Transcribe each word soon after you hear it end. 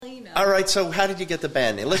All right, so how did you get the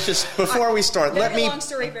band name? Let's just, before we start, Long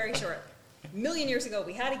story, very short. A million years ago,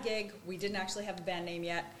 we had a gig. We didn't actually have a band name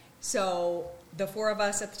yet. So the four of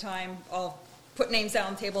us at the time all put names down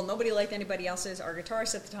on the table. Nobody liked anybody else's. Our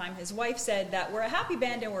guitarist at the time, his wife said that we're a happy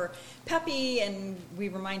band and we're peppy, and we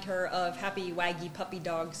remind her of happy, waggy puppy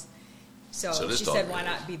dogs. So she said, why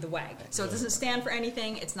not be the WAG? So it doesn't stand for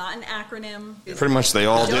anything. It's not an acronym. Pretty much they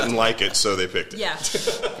all didn't like it, so they picked it. Yeah.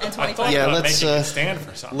 And I thought about making it stand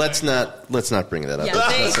for something. Let's not bring that up. Yeah,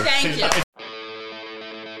 thank you.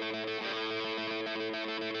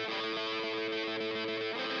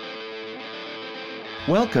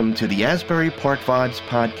 Welcome to the Asbury Park Vibes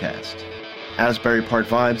podcast. Asbury Park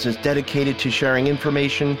Vibes is dedicated to sharing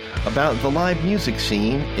information about the live music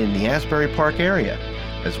scene in the Asbury Park area,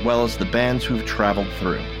 as well as the bands who've traveled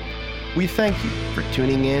through. We thank you for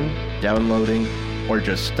tuning in, downloading, or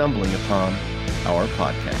just stumbling upon our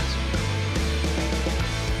podcast.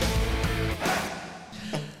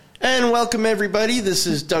 And welcome, everybody. This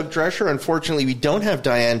is Doug Drescher. Unfortunately, we don't have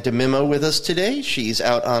Diane DeMimo with us today. She's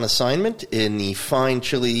out on assignment in the fine,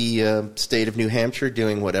 chilly state of New Hampshire,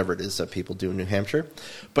 doing whatever it is that people do in New Hampshire.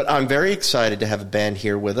 But I'm very excited to have a band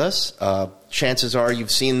here with us. Chances are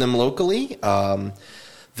you've seen them locally.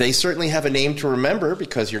 They certainly have a name to remember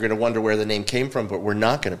because you're going to wonder where the name came from, but we're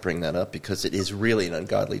not going to bring that up because it is really an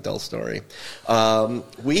ungodly dull story.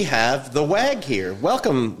 We have the WAG here.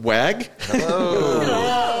 Welcome, WAG. Hello.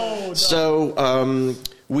 Hello. So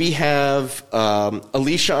we have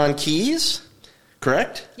Alicia on keys,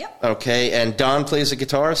 correct? Yep. Okay, and Don plays the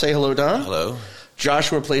guitar. Say hello, Don. Hello.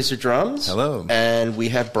 Joshua plays the drums. Hello. And we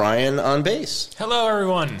have Brian on bass. Hello,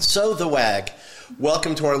 everyone. So the WAG.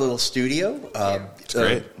 Welcome to our little studio. It's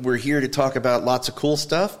great. We're here to talk about lots of cool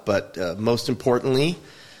stuff, but most importantly,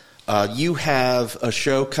 you have a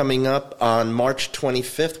show coming up on March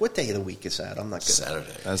 25th. What day of the week is that? I'm not good.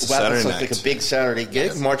 Saturday. That's Saturday Saturday night. like a big Saturday gig.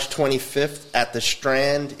 Yes. March 25th at the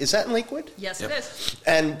Strand. Is that in Lakewood? Yes, Yep. it is.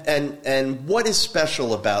 And what is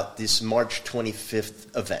special about this March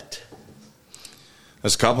 25th event?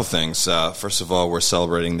 There's a couple things. First of all, we're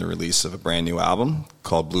celebrating the release of a brand new album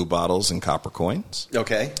called Blue Bottles and Copper Coins,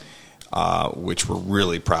 Okay. which we're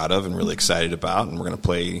really proud of and really excited about. And we're going to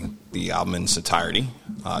play the album in its entirety.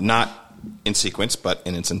 Not in sequence, but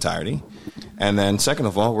in its entirety. And then second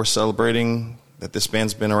of all, we're celebrating that this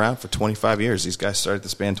band's been around for 25 years. These guys started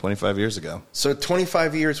this band 25 years ago. So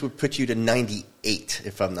 25 years would put you to 98,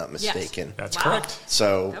 if I'm not mistaken. That's Wow. correct.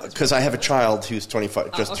 So, That was because I have a child who's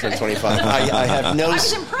 25, just okay. turned 25. I have no. I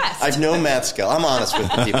was impressed. I have no math skill. I'm honest with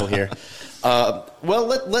the people here. Well,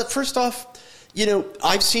 let first off,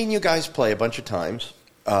 I've seen you guys play a bunch of times.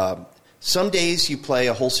 Some days you play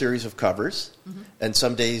a whole series of covers, and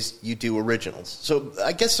some days you do originals. So,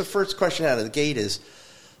 I guess the first question out of the gate is,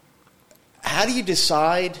 how do you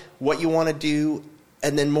decide what you want to do?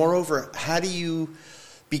 And then, moreover, how do you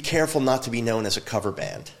be careful not to be known as a cover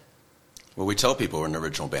band? Well, we tell people we're an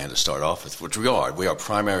original band to start off with, which we are. We are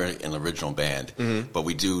primarily an original band, but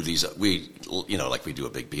we do these. We do a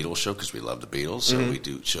big Beatles show because we love the Beatles, so we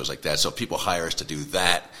do shows like that. So if people hire us to do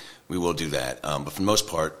that, we will do that. But for the most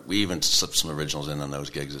part, we even slip some originals in on those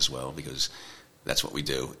gigs as well because that's what we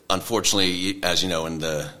do. Unfortunately, as you know, in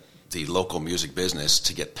the local music business,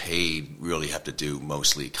 to get paid, really have to do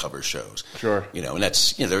mostly cover shows. Sure. And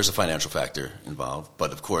that's, there's a financial factor involved.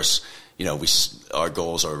 But of course, our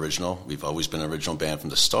goals are original. We've always been an original band from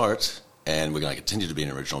the start, and we're going to continue to be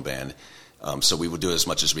an original band. So we will do as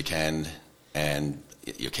much as we can, and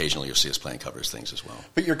occasionally you'll see us playing covers things as well.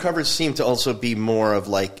 But your covers seem to also be more of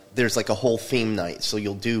there's a whole theme night. So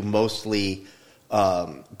you'll do mostly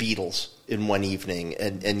Beatles in one evening,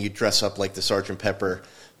 and you dress up like the Sgt. Pepper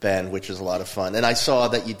band, which is a lot of fun. And I saw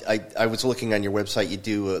that I was looking on your website, you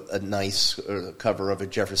do a nice cover of a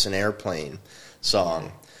Jefferson Airplane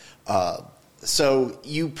song. So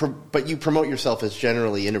you promote yourself as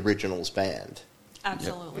generally an originals band.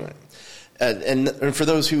 Absolutely. Right. And for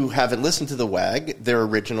those who haven't listened to the WAG, they're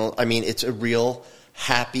original. I mean, it's a real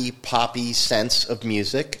happy, poppy sense of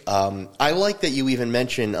music. I like that you even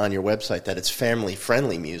mention on your website that it's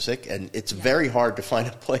family-friendly music, and it's very hard to find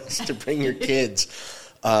a place to bring your kids.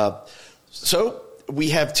 So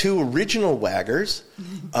we have two original WAGgers.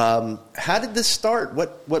 How did this start?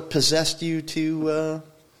 What possessed you to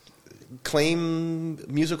claim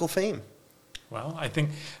musical fame? Well, I think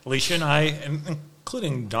Alicia and I,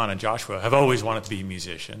 including Don and Joshua, have always wanted to be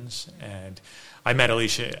musicians. And I met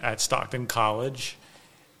Alicia at Stockton College,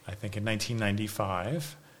 I think in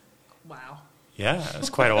 1995. Wow. Yeah, it was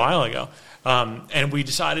quite a while ago. And we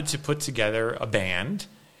decided to put together a band.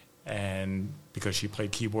 And because she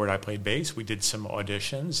played keyboard, I played bass. We did some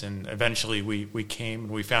auditions, and eventually we came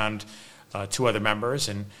and we found 2 other members,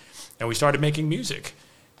 and we started making music,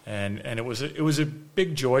 and it was a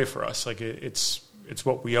big joy for us. Like it's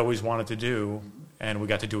what we always wanted to do, and we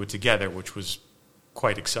got to do it together, which was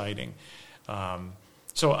quite exciting.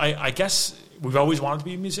 So I guess we've always wanted to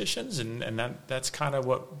be musicians, and that's kind of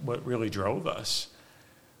what really drove us.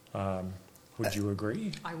 Would you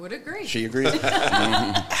agree? I would agree. She agrees.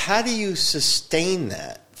 How do you sustain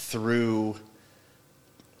that through,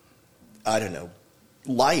 I don't know,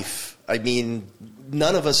 life? I mean,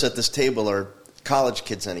 none of us at this table are college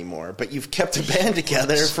kids anymore, but you've kept a band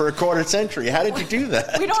together for a quarter century. How did you do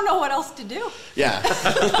that? We don't know what else to do. Yeah.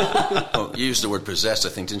 Oh, you used the word possessed. I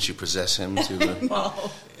think, didn't you possess him too? No.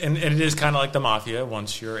 And it is kind of like the mafia.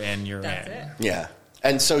 Once you're in, you're That's in. it. Yeah.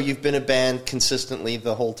 And so you've been a band consistently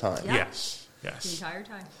the whole time. Yeah. Yes. The Yes. entire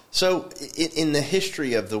time. So in the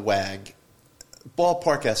history of the WAG,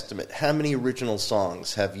 ballpark estimate, how many original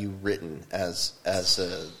songs have you written as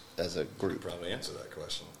a group? Probably answer that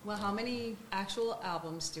question. Well, how many actual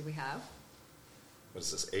albums do we have? What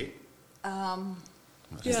is this, 8? Something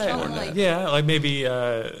like- Like maybe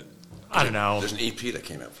I don't know, There's an EP that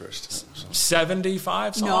came out first.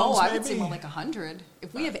 75 songs. No, I would maybe? say more like 100.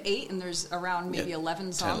 If we have 8 and there's around maybe Yeah, 11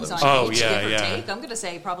 10, songs 11. on Oh, each, yeah, give or yeah. take, I'm going to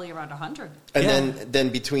say probably around 100. And Yeah. then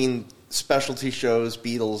between specialty shows,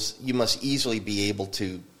 Beatles, you must easily be able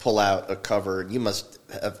to pull out a cover. You must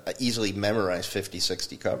have easily memorized 50,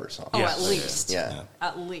 60 cover songs. Oh, Yes. at least. Yeah.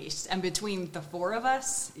 At least. And between the 4 of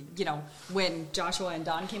us, when Joshua and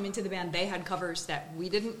Don came into the band, they had covers that we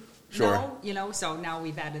didn't Sure. know, so now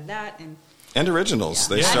we've added that. And originals.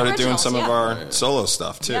 Yeah. They Yeah. started And doing some of originals, our solo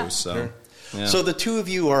stuff, too. Yeah. So, yeah. So the 2 of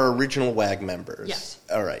you are original WAG members. Yes.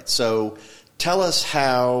 All right. So tell us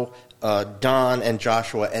how Don and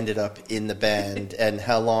Joshua ended up in the band and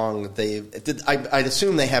how long I'd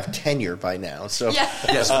assume they have tenure by now. So Yeah.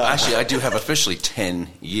 Yes, actually, I do have officially 10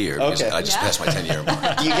 year. Because Okay. I just Yeah. passed my 10-year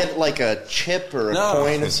mark. do you get like a chip or a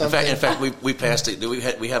coin or something? In fact, we passed it.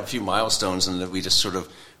 We have a few milestones, and we just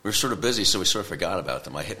we were sort of busy, so we sort of forgot about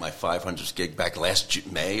them. I hit my 500th gig back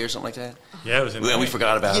last May or something like that. Yeah, it was in And we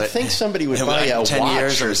forgot about You'd it. think somebody would And buy you a 10 watch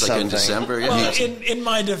years, or it was like in something. December. Yeah. Well, in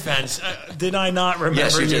my defense, did I not remember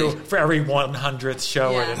Yes, you you did. for every 100th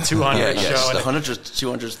show Yeah. or the 200th Yeah, yes, show? the And 100th,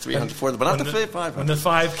 200th, 300th, 400th, but not the 500th. When the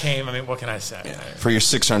 5 came, I mean, what can I say? For your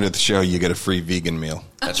 600th show, you get a free vegan meal.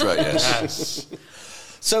 That's right, yes. Yes.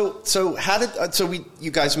 So how did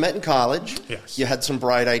you guys met in college? Yes. You had some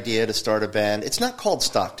bright idea to start a band. It's not called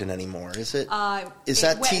Stockton anymore, is it? Is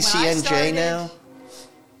that when I TCNJ started- now?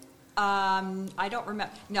 I don't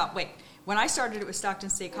remember. No, wait. When I started, it was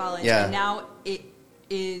Stockton State College, Yeah. and now it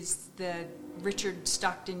is the Richard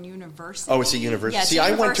Stockton University. Oh, it's a university. Yeah, it's See, a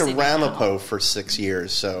I went to university now. Ramapo for 6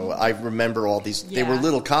 years, so I remember all these. They were Yeah.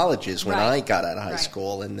 little colleges when Right. I got out of high Right.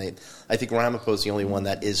 school, and I think Ramapo is the only one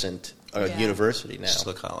that isn't a Yeah. university now.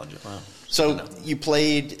 Still college. Wow. So you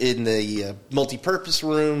played in the multi-purpose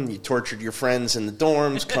room. You tortured your friends in the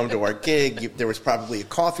dorms. Come to our gig. There was probably a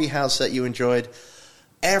coffee house that you enjoyed.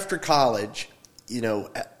 After college,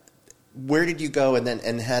 where did you go,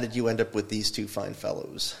 and how did you end up with these 2 fine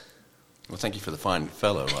fellows? Well, thank you for the fine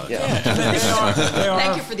fellow. Yeah. They are,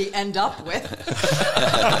 Thank you for the end up with.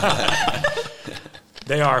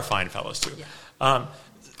 they are fine fellows, too. Yeah.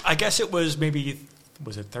 I guess it was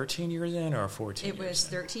was it 13 years in or 14 It years was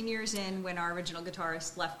in? 13 years in when our original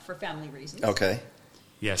guitarist left for family reasons. Okay.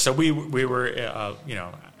 Yeah, so we were,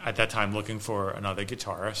 at that time looking for another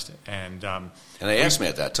guitarist. And they asked me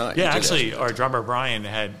at that time. You yeah, did actually, ask me. our drummer Brian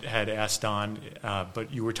had asked Don,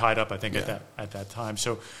 but you were tied up, I think, Yeah. at that time.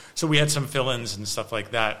 So we had some fill-ins and stuff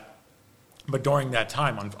like that. But during that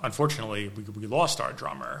time, unfortunately, we lost our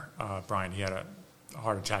drummer, Brian. He had a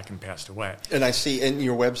heart attack and passed away. And I see in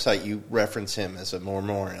your website you reference him as a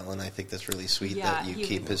memorial, and I think that's really sweet Yeah, that you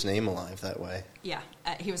keep his name alive that way. Yeah,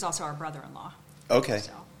 he was also our brother-in-law. Okay.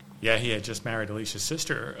 So Yeah, he had just married Alicia's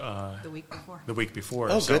sister the week before. the week before.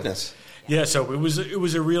 Oh, So- goodness. Yeah, so it was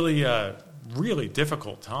a really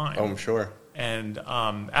difficult time. Oh, I'm sure. And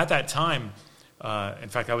at that time, in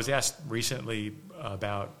fact, I was asked recently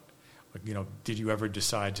about, did you ever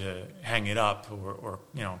decide to hang it up or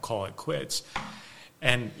call it quits?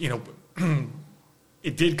 And,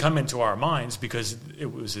 it did come into our minds because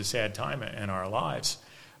it was a sad time in our lives.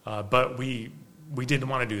 But we didn't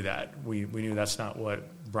want to do that. We knew that's not what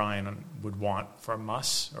Brian would want from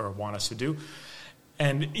us or want us to do.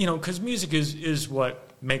 And, because music is what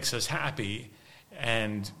makes us happy,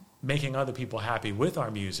 and making other people happy with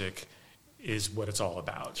our music is what it's all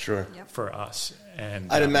about. Sure. Yep. For us.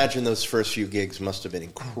 And I'd imagine those first few gigs must have been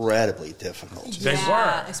incredibly difficult. They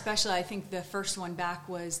were. Especially, I think the first one back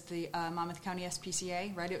was the Monmouth County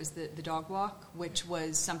SPCA, right? It was the dog walk, which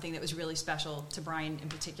was something that was really special to Brian in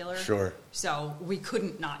particular. Sure. So we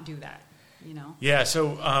couldn't not do that, you know? Yeah,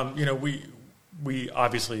 so, we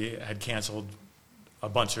obviously had canceled a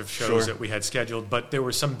bunch of shows that we had scheduled, but there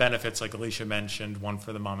were some benefits, like Alicia mentioned, one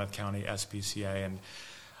for the Monmouth County SPCA, and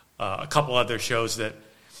a couple other shows that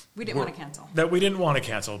We didn't want to cancel. that we didn't want to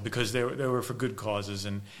cancel because they were for good causes,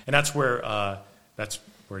 and that's where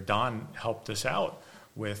Don helped us out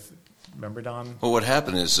with. Remember Don? Well, what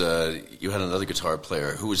happened is you had another guitar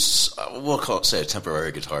player who was, say, a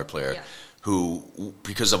temporary guitar player, who,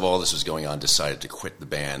 because of all this was going on, decided to quit the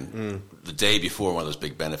band the day before one of those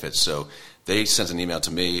big benefits. So they sent an email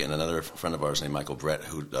to me and another friend of ours named Michael Brett,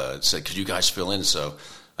 who said, "Could you guys fill in?" So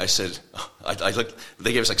I said, I looked,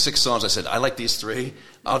 they gave us like 6 songs. I said, "I like these 3.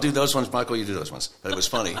 I'll do those ones, Michael, you do those ones." But it was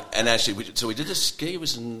funny. And actually, we did this gig. It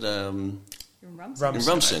was in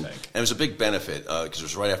Rumson. I think. And it was a big benefit because it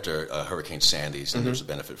was right after Hurricane Sandy's, and there was a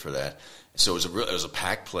benefit for that. So it was a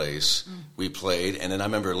packed place. We played, and then I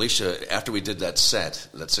remember, Alicia, after we did that set,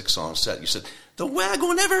 that 6-song set, you said, "The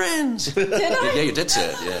waggle never ends." Yeah, you did say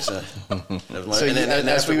it. Yeah, so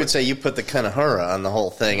As we would say, you put the kanahara on the whole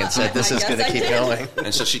thing and said, "This is going to keep going."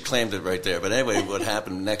 And so she claimed it right there. But anyway, what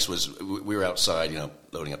happened next was we were outside,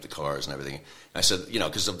 loading up the cars and everything. I said,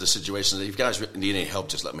 because of the situation, if you guys need any help,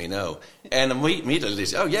 just let me know. And we immediately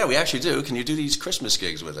said, "Oh, yeah, we actually do. Can you do these Christmas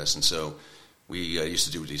gigs with us?" And so we used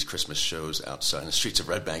to do these Christmas shows outside in the streets of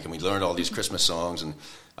Red Bank, and we learned all these Christmas songs, and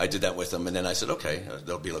I did that with them. And then I said, "Okay,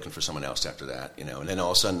 they'll be looking for someone else after that." And then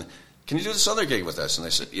all of a sudden, "Can you do this other gig with us?" And I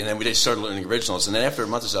said, and then we started learning originals. And then after a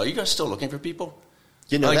month or so, "Are you guys still looking for people?"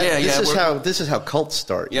 This is how cults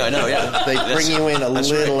start. Yeah, I know. Yeah, they bring you in a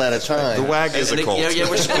little at a time. The WAG is a cult. Yeah,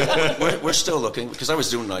 we're still looking, because I was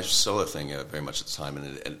doing my solo thing very much at the time,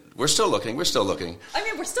 and we're still looking. We're still looking. I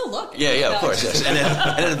mean, we're still looking. Yeah, of course. Yes. And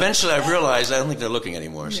then eventually I realized I don't think they're looking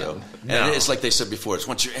anymore. So, and it's like they said before: it's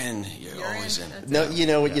once you're in, you're always in. No, you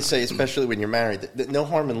know what you say, especially when you're married. No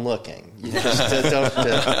harm in looking. You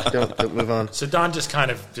just don't move on. So Don just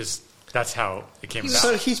that's how it came about.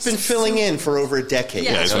 So he's been filling in for over a decade.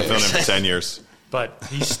 Yeah, he's been filling in for 10 years. But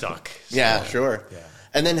he's stuck. So, yeah, sure. Yeah.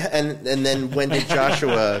 And then when did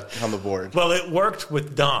Joshua come aboard? Well, it worked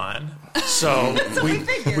with Don, so we You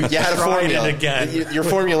had a tried formula. it again. Your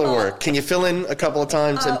formula worked. Can you fill in a couple of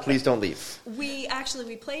times and please don't leave? We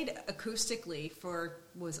played acoustically for,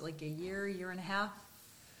 was it like a year and a half?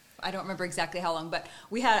 I don't remember exactly how long, but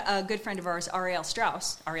we had a good friend of ours, Ariel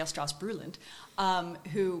Strauss Bruland,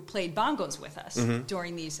 who played bongos with us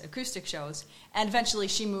during these acoustic shows. And eventually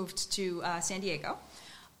she moved to San Diego.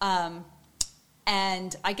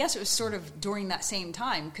 And I guess it was sort of during that same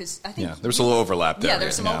time, because I think... Yeah, there was a little overlap there. Yeah,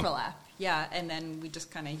 there's some overlap. Yeah, and then we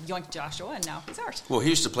just kind of yoinked Joshua, and now he's ours. Well,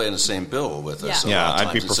 he used to play in the same bill with us. Yeah,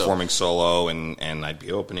 I'd be performing solo, and I'd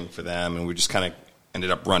be opening for them, and we just kind of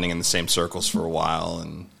ended up running in the same circles for a while,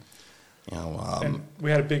 and... and we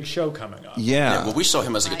had a big show coming up. Yeah. Well, we saw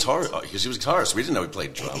him as a guitarist, because he was a guitarist. We didn't know he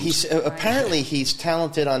played drums. Apparently he's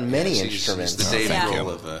talented on many instruments. He's the David Grohl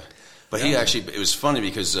of... But he actually... It was funny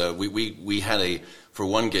because we had for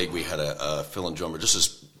one gig, we had a fill-in drummer, just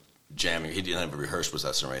as jamming. He didn't have a rehearse with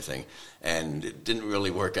us or anything. And it didn't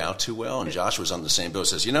really work out too well. And Josh was on the same bill.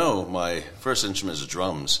 Says, my first instrument is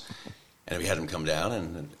drums. And we had him come down,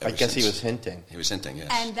 and I guess he was hinting. He was hinting, yes.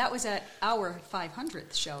 And that was at our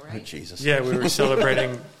 500th show, right? Oh, Jesus. Yeah, we were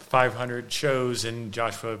celebrating 500 shows, and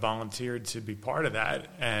Joshua volunteered to be part of that,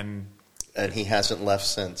 and he hasn't left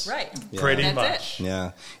since. Right. Pretty That's much. it.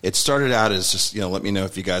 Yeah. It started out as just, let me know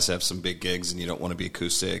if you guys have some big gigs and you don't want to be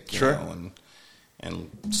acoustic. Sure. And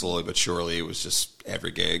slowly but surely it was just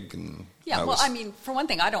every gig. And Yeah, for one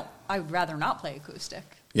thing, I'd rather not play acoustic.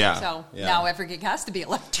 Yeah. So now every gig has to be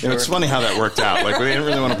electric. It's funny how that worked out. Like, we didn't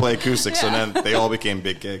really want to play acoustic, so then they all became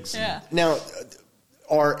big gigs. Yeah. Now,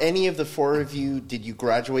 are any of the 4 of you, did you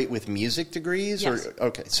graduate with music degrees? Yes.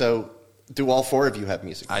 Okay, so do all 4 of you have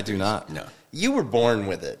music degrees? I do not. No. You were born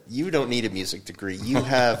with it. You don't need a music degree.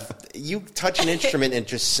 You touch an instrument and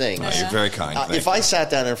just sing. You're very kind. If I sat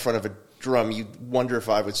down in front of a drum, you'd wonder if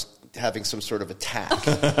I was having some sort of attack.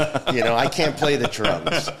 I can't play the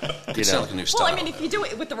drums. It sounds like a new style. Well, I mean, if you do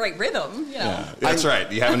it with the right rhythm, That's right.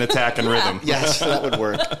 You have an attack and rhythm. Yes, that would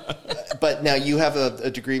work. But now you have a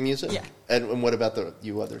degree in music? Yeah. And what about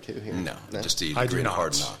you other 2 here? No, just a I degree do in not.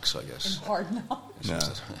 hard knocks, I guess. hard knocks. No.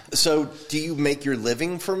 So do you make your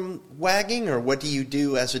living from wagging, or what do you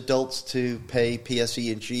do as adults to pay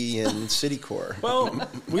PSE&G and Citicorp? Well,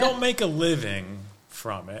 we don't make a living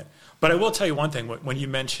from it. But I will tell you one thing. When you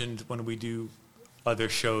mentioned when we do other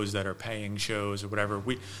shows that are paying shows or whatever,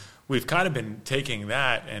 we've kind of been taking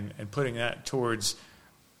that and putting that towards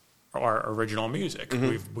our original music.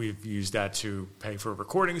 Mm-hmm. We've used that to pay for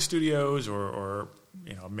recording studios or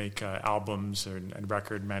make albums and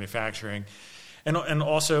record manufacturing, and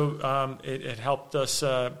also it helped us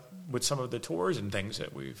with some of the tours and things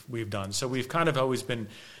that we've done. So we've kind of always been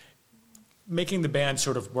making the band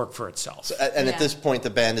sort of work for itself. So, and at this point, the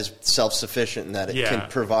band is self-sufficient in that it can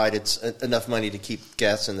provide enough money to keep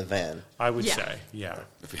gas in the van. I would say, yeah.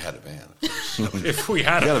 If we had a van. If we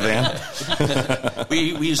had a van.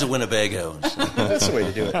 we use a Winnebago. That's the way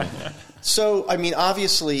to do it. So, I mean,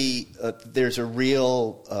 obviously, there's a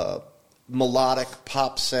real melodic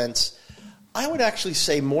pop sense. I would actually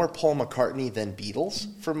say more Paul McCartney than Beatles,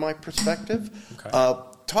 from my perspective. Okay.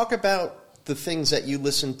 Talk about the things that you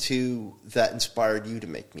listened to that inspired you to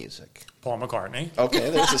make music. Paul McCartney. Okay,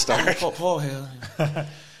 there's a start. Paul Hill.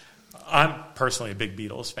 I'm personally a big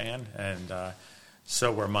Beatles fan, and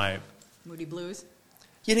so were my... Moody Blues.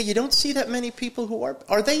 You know, you don't see that many people who are.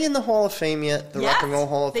 Are they in the Hall of Fame yet? The Rock and Roll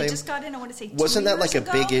Hall of Fame? They just got in, I want to say, 2 Wasn't that like years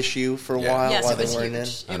a ago? big issue for a while Yes, while it they was weren't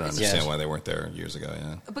huge. I don't understand why they weren't there years ago,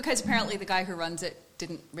 yeah. Because apparently the guy who runs it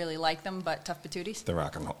didn't really like them, but Tough Patooties. The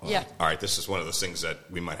Rock and Roll. Yeah. All right, this is one of those things that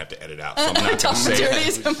we might have to edit out, so I'm not going to say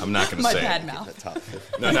it. I'm not going to My say bad it.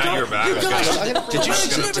 mouth. No, not your bad. Did you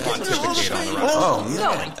I'm going to pontificate on the Rock. Oh,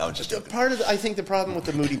 man. I was just joking. Part of I think the problem with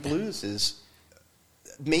the Moody Blues is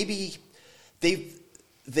maybe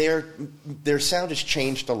their sound has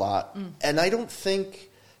changed a lot, and I don't think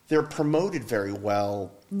they're promoted very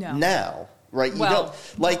well now. Right? You Well-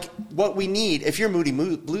 don't, like, what we need, if you're a Moody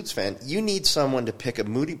Blues fan, you need someone to pick a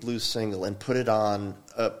Moody Blues single and put it on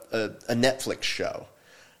a Netflix show.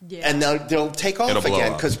 Yeah. And they'll take off It'll blow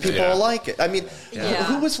again up. because people Yeah. will like it. I mean, Yeah.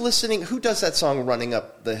 who was listening? Who does that song "Running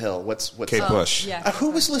Up the Hill"? What's Kate Bush. Yeah. who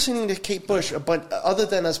was listening to Kate Bush? But other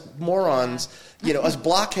than us morons, us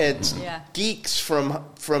blockheads, Yeah. geeks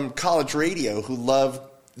from college radio who love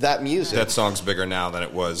that music. That song's bigger now than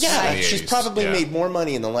it was in yeah, the she's 80s. probably Yeah. made more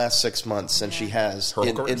money in the last 6 months than she has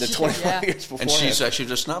in the 25 Yeah. years before. And she's actually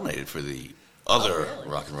just nominated for the other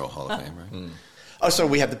Rock and Roll Hall of Fame, right? Oh, so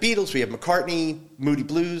we have the Beatles, we have McCartney, Moody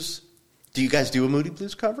Blues. Do you guys do a Moody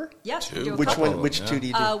Blues cover? Yes, we Two. do a Which couple. one? Which two do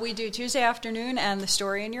you do? We do Tuesday Afternoon and The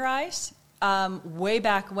Story in Your Eyes. Way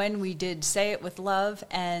back when we did Say It With Love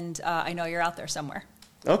and I Know You're Out There Somewhere.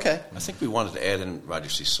 Okay. I think we wanted to add in Roger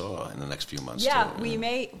Seesaw in the next few months. Yeah, too. we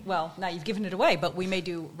may, well, now you've given it away, but we may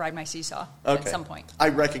do Ride My Seesaw at some point. I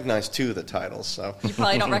recognize two of the titles, so. You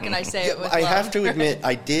probably don't recognize Say It With I Love. have to admit,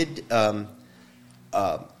 I did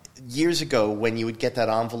years ago when you would get that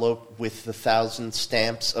envelope with the 1,000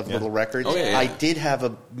 stamps of little records. Oh, yeah. I did have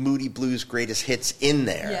a Moody Blues Greatest Hits in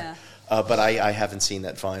there. Yeah. But I haven't seen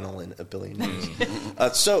that vinyl in a billion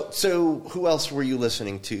years. So who else were you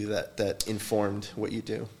listening to that informed what you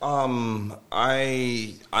do? I'm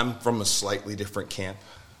from a slightly different camp.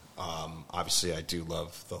 Obviously, I do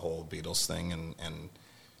love the whole Beatles thing, and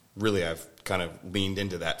really I've kind of leaned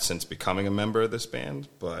into that since becoming a member of this band.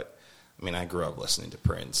 But I mean, I grew up listening to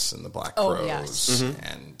Prince and the Black Crowes, yes.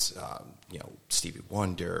 and Stevie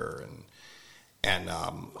Wonder, and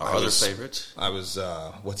Our other favorites? I was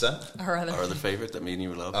what's that? Or Our other. other favorite that me and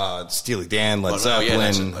you love? Steely Dan, Led Oh, no,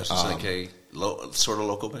 Zeppelin, yeah, that's like a sort of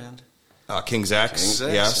local band. King's X, King's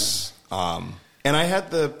X, yes. And I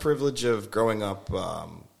had the privilege of growing up,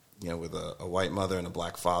 with a white mother and a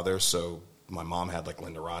black father. So my mom had like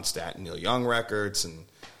Linda Ronstadt and Neil Young records, and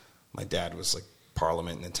my dad was like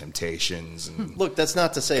Parliament and the Temptations. And Look, that's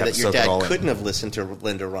not to say Got that to your soak it all dad in. couldn't have listened to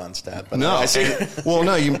Linda Ronstadt. But no, I see.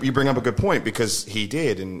 no, you bring up a good point because he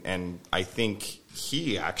did, and I think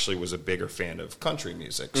he actually was a bigger fan of country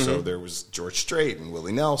music. Mm-hmm. So there was George Strait and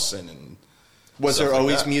Willie Nelson and. Was stuff there like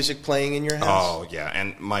always that. music playing in your house? Oh, yeah,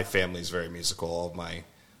 and my family's very musical. All of my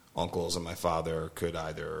uncles and my father could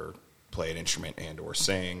either play an instrument and or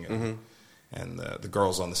sing, and the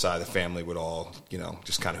girls on the side of the family would all,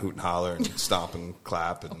 just kind of hoot and holler and stomp and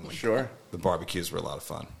clap. And Sure. The barbecues were a lot of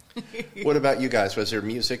fun. What about you guys? Was there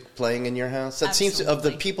music playing in your house? That seems, of the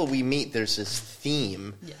Absolutely. people we meet, there's this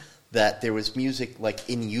theme that there was music like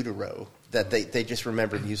in utero, that they just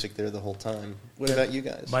remember music there the whole time. What about you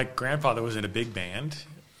guys? My grandfather was in a big band.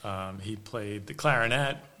 He played the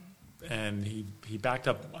clarinet, and he backed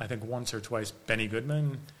up, I think, once or twice Benny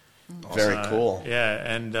Goodman. Very cool.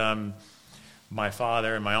 Yeah, and my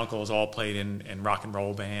father and my uncles all played in rock and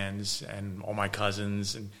roll bands, and all my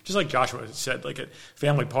cousins. And just like Joshua said, like at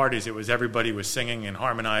family parties, it was everybody was singing and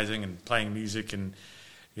harmonizing and playing music, and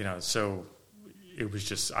so it was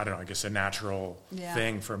just, I don't know, I guess a natural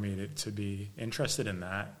thing for me to be interested in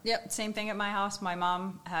that. Yep, same thing at my house. My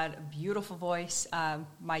mom had a beautiful voice.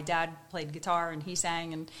 My dad played guitar and he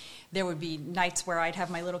sang, and there would be nights where I'd have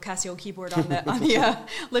my little Casio keyboard on the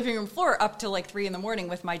living room floor up till like 3 a.m.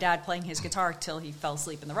 with my dad playing his guitar till he fell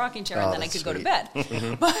asleep in the rocking chair, and then I could go to bed.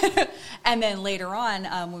 And then later on,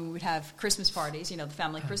 when we would have Christmas parties, the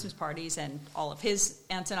family Christmas parties, and all of his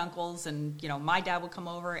aunts and uncles, and my dad would come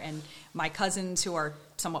over, and my cousins who are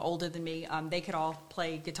somewhat older than me, they could all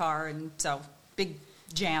play guitar, and so big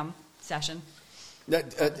jam session.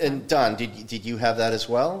 And Don, did you have that as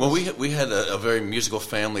well? Well, we had a very musical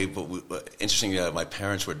family, but interestingly, my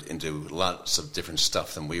parents were into lots of different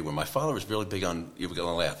stuff than we were. My father was really big on, you were going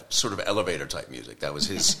to laugh, sort of elevator type music. That was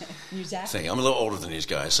his thing. I'm a little older than these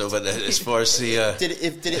guys, but as far as the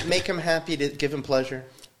did it make him happy? Did it give him pleasure?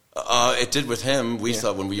 It did with him. We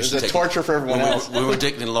thought when we used to take torture for everyone else. We were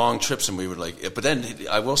taking long trips, and we would but then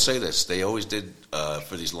I will say this: they always did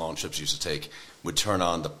for these long trips. Used to take would turn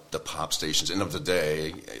on the pop stations. End of the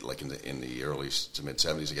day, like in the early to mid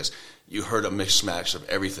 '70s, I guess you heard a mishmash of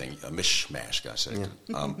everything. A mishmash, I say,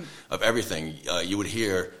 of everything. You would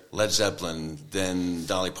hear Led Zeppelin, then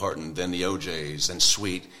Dolly Parton, then the O'Jays, then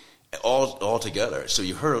Sweet. All together. So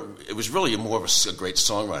you heard it was really more of a great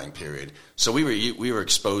songwriting period. So we were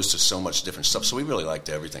exposed to so much different stuff. So we really liked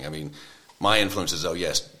everything. I mean, my influences,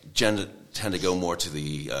 tend to go more to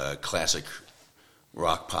the classic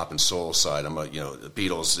rock, pop, and soul side. I'm the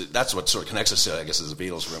Beatles. That's what sort of connects us, I guess, is the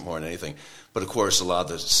Beatles more than anything. But of course, a lot of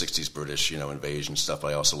the '60s British, Invasion stuff.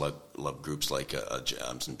 I also love groups like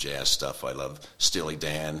some jazz stuff. I love Steely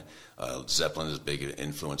Dan. Zeppelin is a big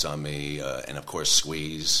influence on me, and of course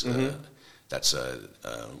Squeeze. That's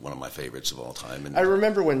one of my favorites of all time. And I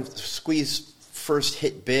remember when Squeeze first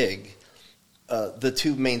hit big, the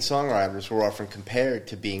two main songwriters were often compared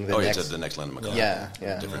to being the next Lennon McCartney.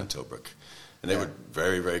 Yeah. Different and Tobruk. And they were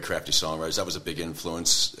very, very crafty songwriters. That was a big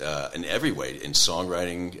influence in every way, in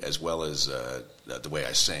songwriting as well as the way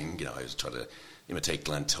I sing. I try to imitate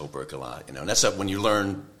Glenn Tilbrook a lot. And that's when you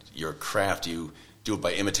learn your craft, you do it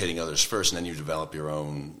by imitating others first, and then you develop your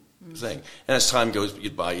own thing. And as time goes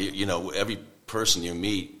by, every person you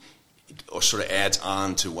meet or sort of adds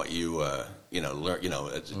on to what you learn.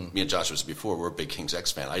 Me and Joshua was before. We're a big King's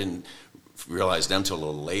X fan. I didn't realize them till a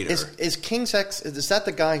little later. Is King's X? Is that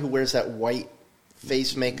the guy who wears that white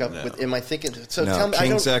face makeup? No. Am I thinking? So no, tell me.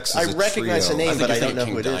 King's X is I recognize trio. the name, but I don't know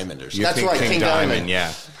King who it Diamond is. or That's think right, King Diamond.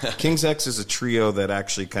 Yeah. King's X is a trio that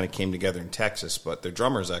actually kind of came together in Texas, but their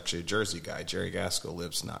drummer is actually a Jersey guy. Jerry Gaskell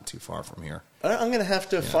lives not too far from here. I'm going to have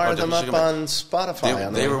to fire them up on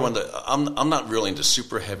Spotify. They were one that I'm not really into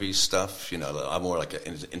super heavy stuff. I'm more like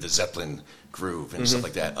into Zeppelin groove and stuff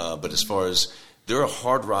like that. But as far as they're a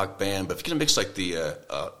hard rock band, but if you're going to mix like the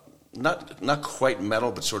not quite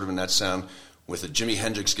metal, but sort of in that sound, with a Jimi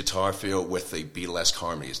Hendrix guitar feel with the Beatlesque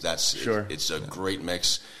harmonies, it's a great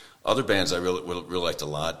mix. Other bands I really liked a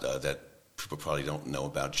lot that people probably don't know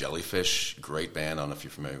about. Jellyfish, great band. I don't know if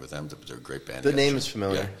you're familiar with them, but they're a great band. The name is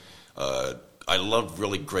familiar. Yeah. I love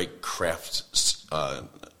really great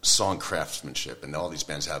song craftsmanship, and all these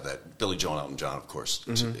bands have that. Billy Joel and Elton John, of course,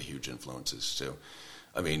 huge influences too.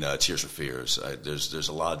 I mean, Tears for Fears. There's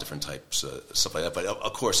a lot of different types of stuff like that, but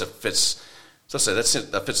of course that fits. So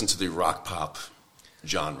that fits into the rock pop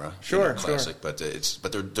genre. Sure, classic, sure.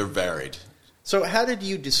 But they're varied. So how did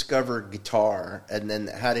you discover guitar, and then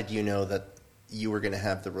how did you know that you were going to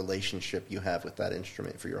have the relationship you have with that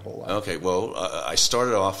instrument for your whole life? Okay, well, I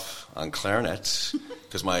started off on clarinet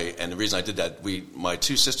because and the reason I did that, my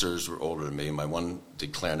two sisters were older than me. My one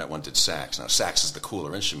did clarinet, one did sax. Now sax is the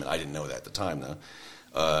cooler instrument. I didn't know that at the time, though.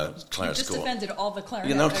 Clarinet's just cool. offended all the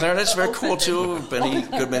clarinet. Clarinet's very cool too. Benny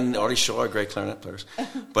Goodman, Artie Shaw are great clarinet players.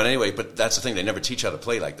 But anyway, that's the thing. They never teach how to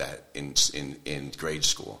play like that in grade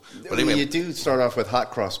school. But anyway, you do start off with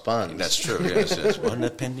hot cross buns. That's true. Yes. 1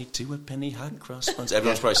 penny, 2 penny, hot cross buns.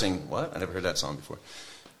 Everyone's probably saying, "What? I never heard that song before."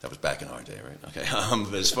 That was back in our day, right? Okay.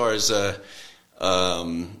 But as far as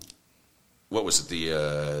what was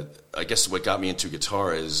it? I guess what got me into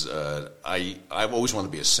guitar is I always wanted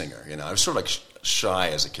to be a singer. I was sort of like shy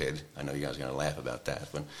as a kid. I know you guys are going to laugh about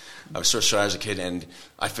that, but I was sort of shy as a kid, and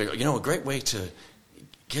I figured, a great way to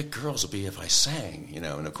get girls would be if I sang,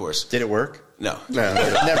 and of course... Did it work? No. Never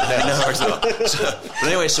did. But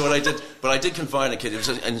anyway, so what I did confide in a kid. It was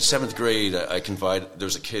in 7th grade, there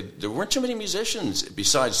was a kid, there weren't too many musicians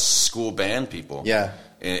besides school band people. Yeah.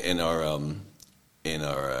 In our... in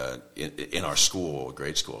our school,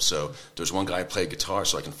 grade school. So there's one guy who played guitar,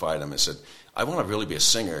 so I confided him and said, I want to really be a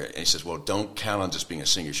singer. And he says, well, don't count on just being a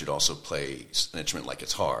singer. You should also play an instrument like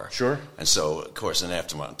guitar. Sure. And so, of course, then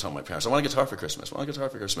after I told my parents, I want a guitar for Christmas.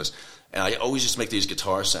 And I always used to make these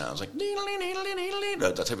guitar sounds, like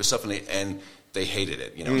that type of stuff. And they hated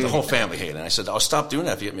it. The whole family hated it. And I said, I'll stop doing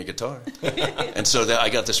that if you get me a guitar. And so I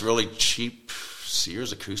got this really cheap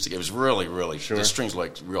Sears acoustic. It was really, really, the strings were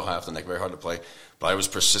like real high off the neck, very hard to play. But I was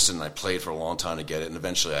persistent, and I played for a long time to get it. And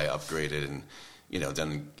eventually I upgraded, and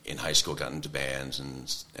then in high school got into bands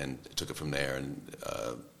and took it from there, and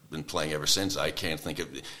been playing ever since. I think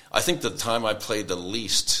the time I played the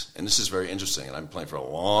least, and this is very interesting, and I've been playing for a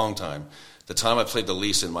long time, the time I played the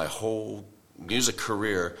least in my whole music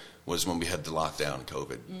career was when we had the lockdown and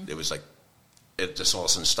COVID. It was like, it just all of a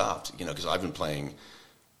sudden stopped, because I've been playing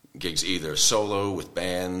gigs either solo, with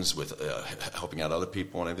bands, with helping out other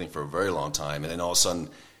people and everything for a very long time, and then all of a sudden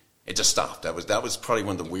it just stopped. That was probably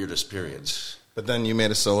one of the weirdest periods. But then you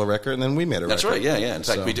made a solo record, and then we made a record. That's right, yeah. In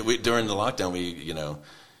fact, we during the lockdown,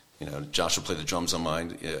 Joshua played the drums on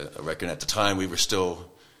mine, a record. At the time, we were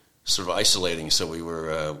still sort of isolating, so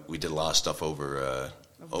we did a lot of stuff over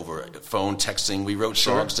phone, texting. We wrote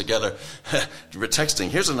songs together. We're texting.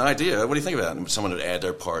 Here's an idea. What do you think about it? And someone would add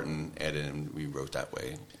their part and edit, and we wrote that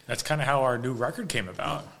way. That's kind of how our new record came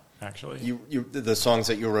about, actually. The songs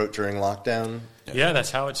that you wrote during lockdown? Yeah,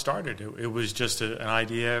 that's how it started. It was just an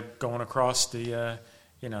idea going across the,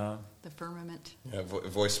 the firmament. Yeah,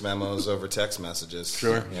 voice memos over text messages.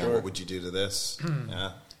 Sure. What would you do to this?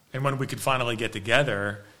 Yeah. And when we could finally get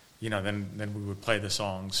together, then we would play the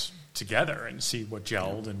songs together and see what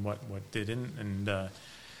gelled and what didn't, and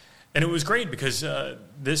it was great because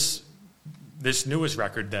this newest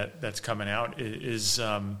record that's coming out is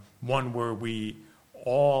one where we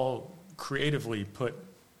all creatively put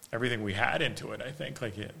everything we had into it. I think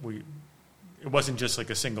it wasn't just like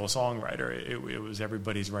a single songwriter. It was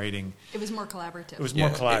everybody's writing. It was more collaborative. It was more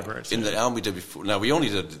collaborative. In the album we did before, now we only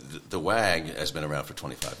did the WAG has been around for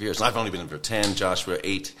 25 years. And I've only been in for 10. Joshua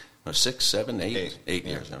 8. No, 6, 7, 8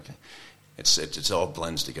 years. Okay, it's all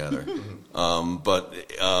blends together. But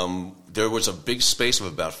there was a big space of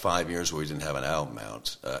about 5 years where we didn't have an album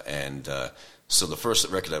out, and so the first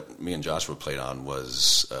record that me and Joshua played on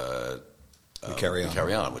was We Carry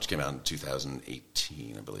On, which came out in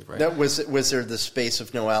 2018, I believe. Right? That was there the space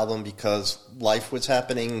of no album because life was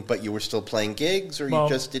happening, but you were still playing gigs, or you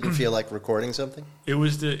just didn't feel like recording something? It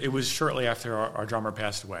was shortly after our drummer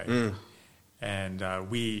passed away. And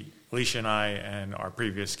Alicia and I and our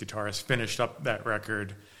previous guitarist finished up that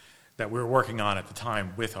record that we were working on at the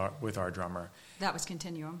time with our drummer. That was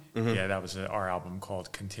Continuum. Mm-hmm. Yeah, that was our album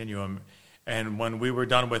called Continuum. And when we were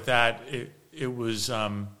done with that, it was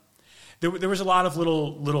there was a lot of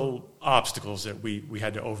little obstacles that we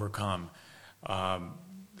had to overcome,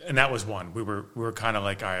 and that was one. We were kind of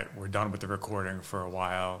like, all right, we're done with the recording for a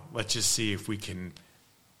while. Let's just see if we can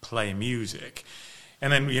play music.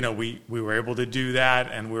 And then, we were able to do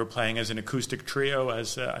that, and we were playing as an acoustic trio,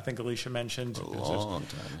 as I think Alicia mentioned. For a long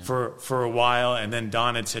time. Yeah. For a while, and then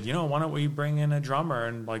Don had said, why don't we bring in a drummer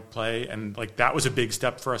and play? And that was a big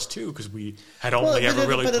step for us too, because we had only ever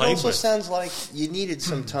really played with. But it also sounds like you needed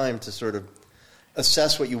some time to sort of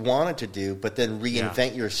assess what you wanted to do, but then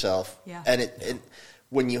reinvent yourself. Yeah. And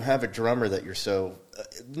when you have a drummer that you're so,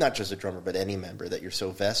 not just a drummer, but any member that you're so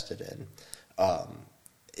vested in,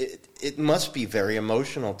 it must be very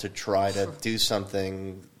emotional to try to do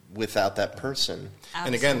something without that person. Absolutely.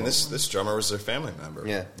 And again, this drummer was their family member.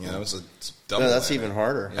 Yeah. It's a double. That's whammy. even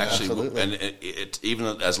harder. Yeah. Actually, absolutely. and it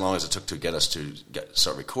even as long as it took to get us to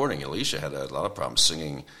start recording, Alicia had a lot of problems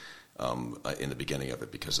singing in the beginning of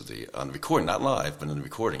it because of on the recording, not live, but in the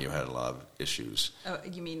recording, you had a lot of issues. Oh,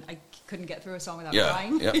 you mean I couldn't get through a song without Yeah,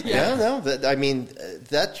 crying? yeah. Yeah, no,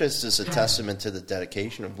 that just is a testament to the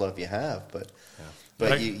dedication of love you have.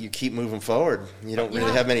 But you keep moving forward. You don't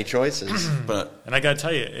really have many choices. And I got to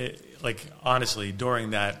tell you, honestly, during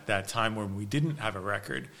that time when we didn't have a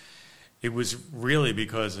record, it was really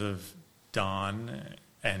because of Don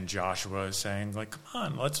and Joshua saying, come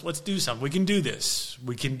on, let's do something. We can do this.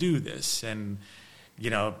 We can do this. And,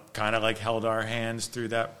 kind of held our hands through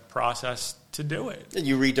that process to do it. And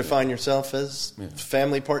you redefine yourself as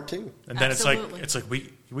family part two. And then Absolutely. it's like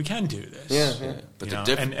we can do this. Yeah. But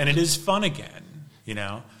and it is fun again.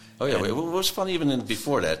 Oh yeah, it was fun even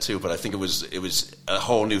before that too. But I think it was a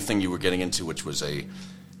whole new thing you were getting into, which was an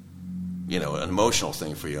emotional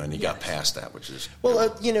thing for you, and you got past that, which is a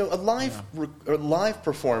live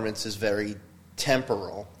performance is very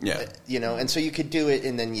temporal. Yeah. And so you could do it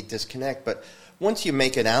and then you disconnect. But once you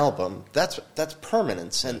make an album, that's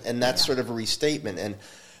permanence, and that's sort of a restatement.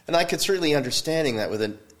 And I could certainly understanding that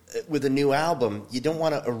with a new album, you don't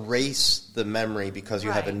want to erase the memory because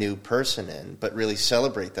you have a new person in, but really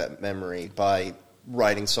celebrate that memory by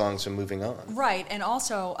writing songs and moving on. Right, and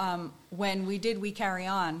also when we did We Carry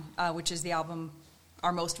On, which is the album,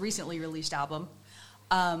 our most recently released album,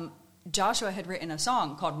 Joshua had written a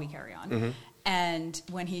song called We Carry On, and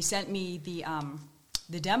when he sent me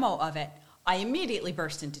the demo of it, I immediately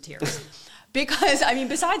burst into tears. Because, I mean,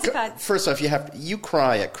 besides the fact... First off, you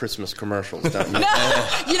cry at Christmas commercials, don't you?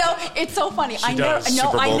 No, it's so funny. I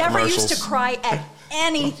never used to cry at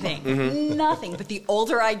anything, nothing. But the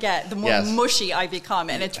older I get, the more mushy I become,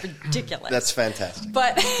 and it's ridiculous. That's fantastic.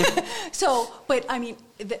 But I mean,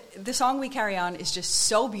 the song We Carry On is just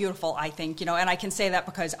so beautiful, I think, and I can say that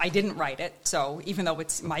because I didn't write it. So even though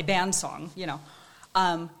it's my band song,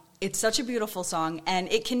 it's such a beautiful song, and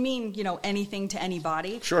it can mean, anything to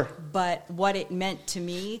anybody. Sure. But what it meant to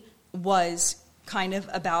me was kind of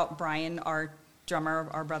about Brian, our drummer,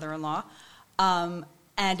 our brother-in-law.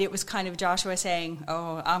 And it was kind of Joshua saying,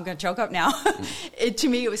 oh, I'm going to choke up now. To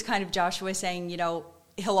me, it was kind of Joshua saying,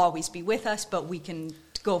 he'll always be with us, but we can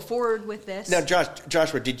go forward with this. Now,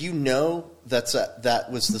 Joshua, did you know that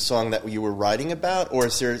was the song that you were writing about, or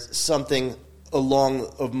is there something along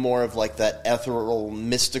of more of like that ethereal,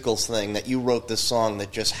 mystical thing that you wrote this song that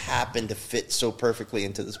just happened to fit so perfectly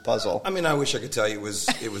into this puzzle? I mean, I wish I could tell you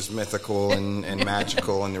it was mythical and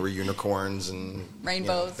magical, and there were unicorns and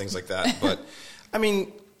rainbows, things like that. But I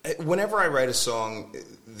mean, whenever I write a song,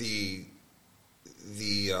 the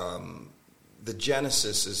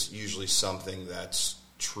genesis is usually something that's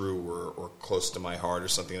true or close to my heart, or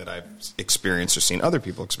something that I've experienced or seen other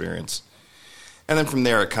people experience, and then from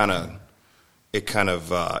there it kind of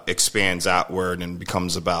expands outward and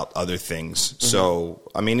becomes about other things. Mm-hmm. So,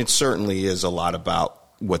 I mean, it certainly is a lot about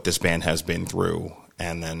what this band has been through,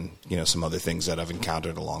 and then, some other things that I've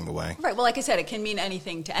encountered along the way. Right. Well, like I said, it can mean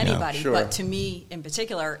anything to anybody, sure. But to me in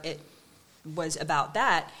particular, it was about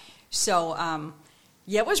that. So,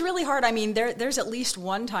 it was really hard. I mean, there's at least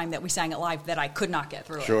one time that we sang it live that I could not get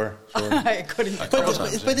through it. Sure. I couldn't get through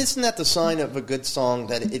it. But isn't that the sign of a good song,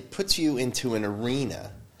 that it puts you into an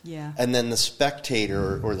arena? Yeah. And then the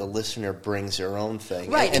spectator or the listener brings their own thing.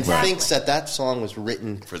 Right, and exactly. thinks that song was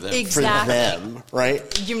written for them. Exactly. For them,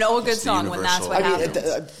 right? You know a good song when that's what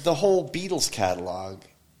happens. The whole Beatles catalog,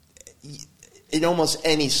 in almost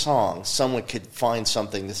any song, someone could find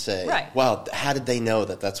something to say. Right. Wow, how did they know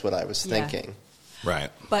that that's what I was thinking? Right.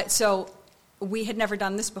 But so we had never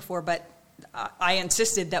done this before, but I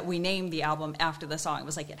insisted that we name the album after the song. It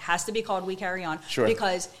was like, it has to be called We Carry On. Sure.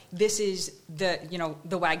 Because this is the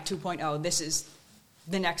WAG 2.0. This is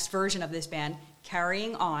the next version of this band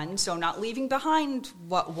carrying on. So not leaving behind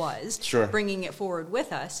what was, sure. Bringing it forward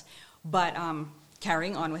with us, but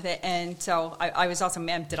carrying on with it. And so I was also,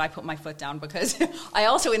 man, did I put my foot down, because I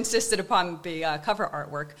also insisted upon the cover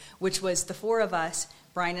artwork, which was the four of us,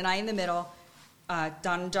 Brian and I in the middle,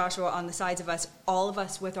 Don and Joshua on the sides of us, all of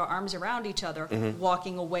us with our arms around each other, mm-hmm.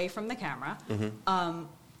 walking away from the camera, mm-hmm.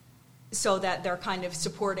 So that they're kind of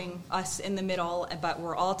supporting us in the middle, but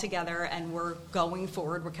we're all together and we're going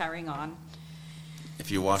forward, we're carrying on.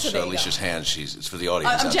 If you watch Alicia's hands, it's for the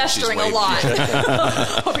audience. I'm gesturing a lot,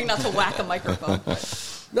 hoping not to whack a microphone.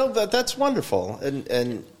 No, that's wonderful,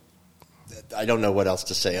 and I don't know what else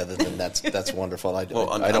to say other than that's wonderful. I don't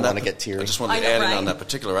want to get tears. I just wanted to add in on that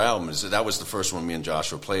particular album is that was the first one me and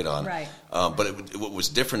Joshua played on. Right. But what was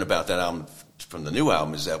different about that album from the new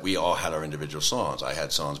album is that we all had our individual songs. I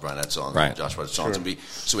had songs, Brian had songs, right. Joshua had songs, sure.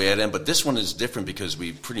 So we had in. But this one is different because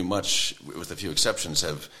we pretty much, with a few exceptions,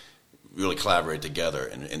 have really collaborated together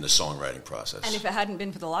in the songwriting process. And if it hadn't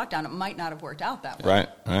been for the lockdown, it might not have worked out that way.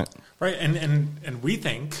 Right. And we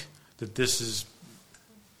think that this is.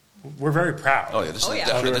 We're very proud. Oh yeah, this is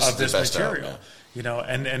of the this best material.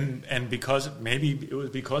 Album, and because maybe it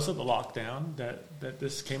was because of the lockdown that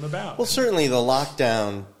this came about. Well, certainly the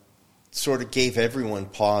lockdown sort of gave everyone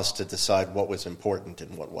pause to decide what was important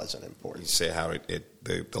and what wasn't important. You say how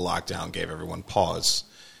the lockdown gave everyone pause,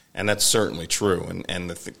 and that's certainly true.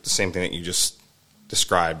 And the same thing that you just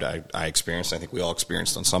described, I experienced. I think we all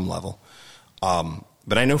experienced on some level.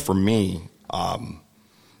 But I know for me,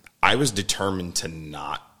 I was determined to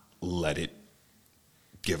not let it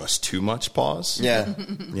give us too much pause. Yeah.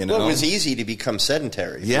 Well, it was easy to become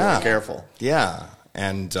sedentary if you weren't careful. Yeah.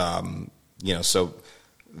 And, so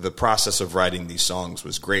the process of writing these songs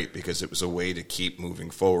was great because it was a way to keep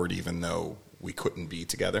moving forward even though we couldn't be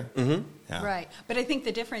together. Mm-hmm. Yeah. Right. But I think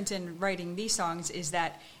the difference in writing these songs is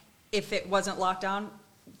that if it wasn't lockdown,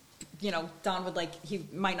 Don would he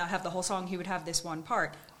might not have the whole song, he would have this one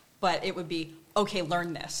part, but it would be, okay,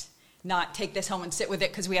 learn this, not take this home and sit with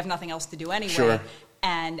it because we have nothing else to do anyway. Sure.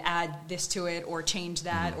 And add this to it, or change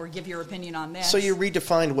that, or give your opinion on this. So you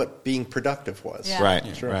redefined what being productive was. Yeah.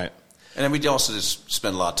 Right, Sure. right. And then we also just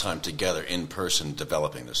spend a lot of time together in person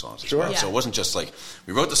developing the songs as Sure. well. Yeah. So it wasn't just like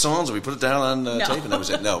we wrote the songs and we put it down on No. tape and that was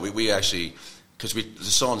it. No, we actually, because the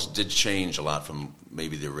songs did change a lot from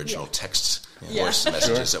maybe the original Yeah. text Yeah. voice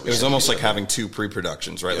messages that It we was sent almost like together. having two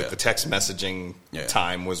pre-productions, right? Yeah. Like the text messaging Yeah.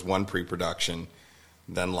 time was one pre-production.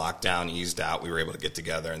 Then lockdown eased out. We were able to get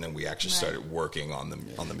together, and then we actually Right. started working on the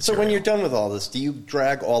material. So when you're done with all this, do you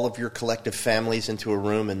drag all of your collective families into a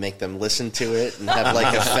room and make them listen to it and have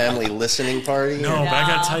like a family listening party? No, but I No.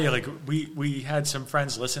 got to tell you, we had some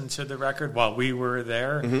friends listen to the record while we were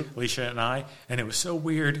there, Mm-hmm. Alicia and I, and it was so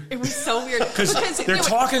weird. It was so weird Because they're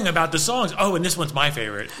talking about the songs. Oh, and this one's my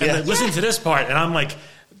favorite. And Yeah. then listen to this part, and I'm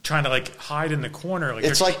trying to hide in the corner.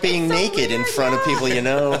 It's they're- like being It's so naked in weird, front of yeah. people you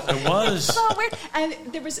know. it was. so weird. And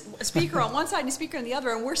there was a speaker on one side and a speaker on the other,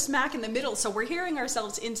 and we're smack in the middle. So we're hearing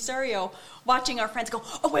ourselves in stereo, watching our friends go,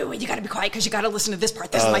 "Oh, wait, you got to be quiet because you got to listen to this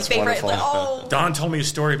part. This is my that's favorite." wonderful. Don told me a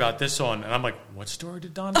story about this song, and I'm like, "What story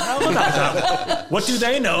did Don tell about that? What do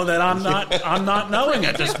they know that I'm not knowing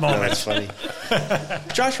at this That's moment?" funny.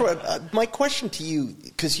 Joshua, my question to you,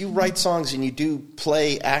 because you write songs and you do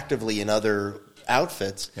play actively in other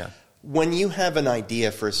outfits. Yeah. When you have an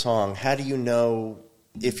idea for a song, how do you know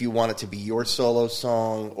if you want it to be your solo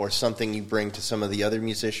song or something you bring to some of the other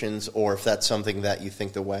musicians, or if that's something that you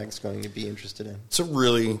think the WAG's going to be interested in? It's a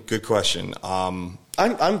really good question. I'm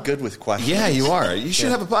good with questions. Yeah, you are. You should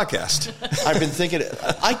have a podcast. I've been thinking.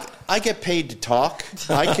 I get paid to talk.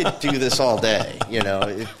 I could do this all day.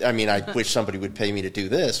 I wish somebody would pay me to do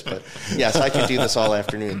this, but yes, I could do this all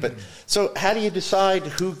afternoon. But so, how do you decide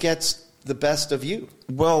who gets the best of you?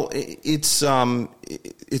 Well, it's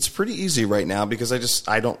pretty easy right now because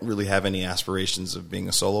I don't really have any aspirations of being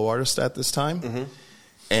a solo artist at this time, Mm-hmm.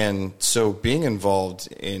 and so being involved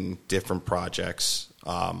in different projects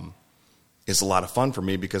is a lot of fun for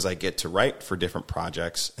me because I get to write for different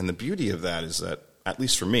projects, and the beauty of that is that, at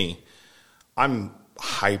least for me, I'm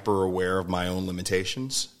hyper aware of my own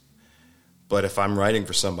limitations. But if I'm writing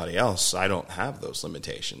for somebody else, I don't have those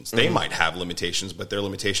limitations. They might have limitations, but their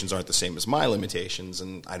limitations aren't the same as my limitations,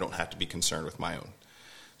 and I don't have to be concerned with my own.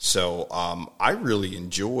 So I really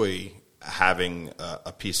enjoy having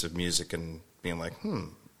a piece of music and being like,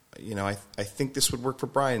 I think this would work for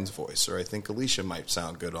Brian's voice, or I think Alicia might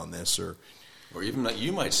sound good on this, or even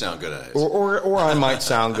you might sound good at it. or I might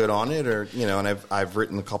sound good on it, or and I've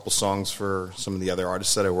written a couple songs for some of the other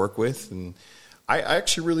artists that I work with, and I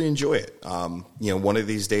actually really enjoy it. One of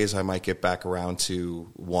these days I might get back around to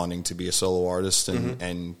wanting to be a solo artist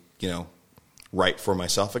and write for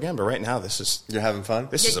myself again. But right now, You're having fun?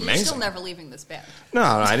 this is You're amazing. still never leaving this band. No,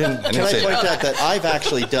 I didn't. Can I say point that. out that I've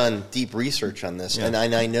actually done deep research on this, Yeah. and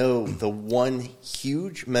I know the one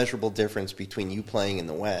huge measurable difference between you playing in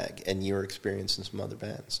the WAG and your experience in some other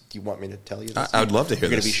bands. Do you want me to tell you this? I would love to hear You're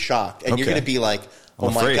going this. to be shocked, and you're Okay. going to be like, "Oh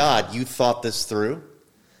I'm my afraid. God, you thought this through."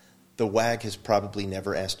 The WAG has probably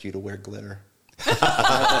never asked you to wear glitter. We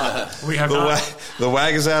have The not. WAG, the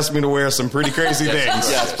WAG has asked me to wear some pretty crazy things.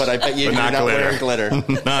 Yes, but I bet you But you're not not glitter. wearing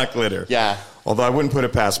glitter. Not glitter. Yeah. Although I wouldn't put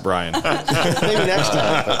it past Brian. Maybe next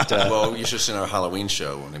time. But, Well, you should have seen our Halloween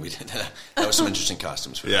show when we did that. That was some interesting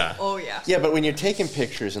costumes for Yeah. Oh, yeah. yeah, but when you're taking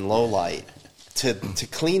pictures in low light, to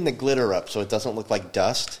clean the glitter up so it doesn't look like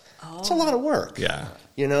dust, it's a lot of work. Yeah.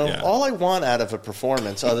 Yeah. All I want out of a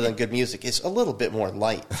performance, other than good music, is a little bit more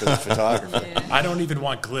light for the photographer. I don't even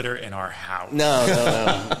want glitter in our house. No.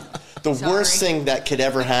 The Sorry. worst thing that could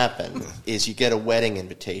ever happen is you get a wedding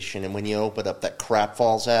invitation, and when you open up, that crap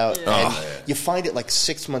falls out, and you find it like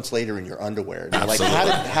 6 months later in your underwear. And you're like,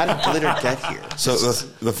 how did glitter get here? So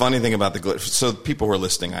the funny thing about the glitter, so people who are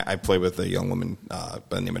listening, I play with a young woman by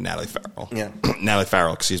the name of Natalie Farrell. Yeah. Natalie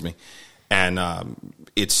Farrell, excuse me. And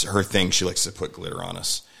it's her thing. She likes to put glitter on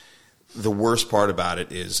us. The worst part about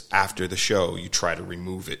it is after the show, you try to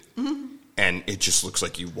remove it. Mm-hmm. And it just looks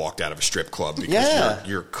like you walked out of a strip club because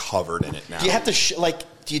you're covered in it now. Do you have to,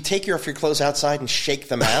 do you take off your clothes outside and shake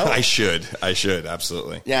them out? I should,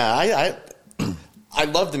 absolutely. Yeah, I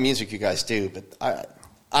love the music you guys do, but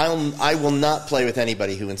I will not play with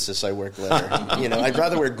anybody who insists I wear glitter. I'd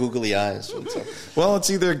rather wear googly eyes. Well, it's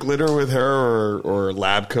either glitter with her or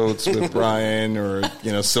lab coats with Brian or,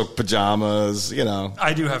 silk pajamas,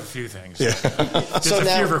 I do have a few things. Yeah. Just So a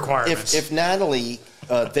now, few requirements. if Natalie,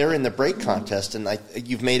 they're in the break contest, and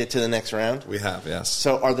you've made it to the next round. We have, yes.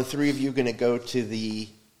 So are the three of you going to go to the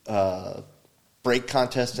break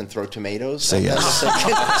contest and throw tomatoes? Say yes.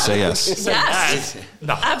 Say yes. Yes,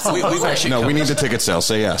 No. absolutely. We've actually No, we need the ticket sale.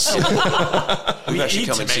 Say yes. We've actually eat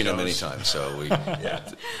come and seen them many tomatoes. times, so we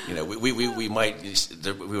might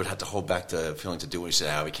we would have to hold back the feeling to do it. We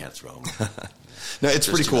say, we can't throw them. No, it's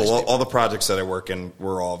pretty too cool. nice All, people. all the projects that I work in,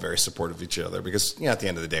 we're all very supportive of each other because at the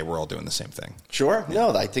end of the day, we're all doing the same thing. Sure. No,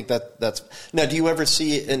 I think that's. Now, do you ever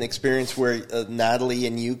see an experience where Natalie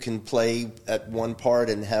and you can play at one part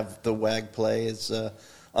and have the WAG play as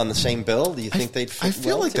on the same bill? Do you think they'd fit I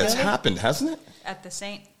feel well like that's together? happened, hasn't it? At the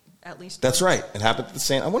Saint, at least. That's once. right. It happened at the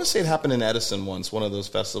same. I want to say it happened in Edison once, one of those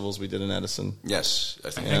festivals we did in Edison. Yes, I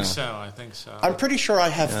I think. think so. I'm pretty sure I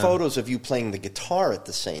have photos of you playing the guitar at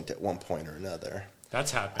the Saint at one point or another.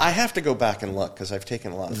 That's happened. I have to go back and look because I've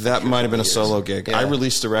taken a lot of That pictures might have been a over the solo years. gig. Yeah. I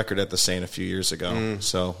released a record at the Saint a few years ago,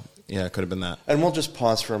 so yeah, it could have been that. And we'll just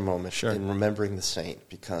pause for a moment Sure. in remembering the Saint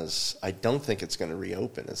because I don't think it's going to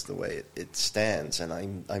reopen as the way it stands, and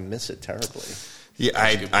I miss it terribly. Yeah,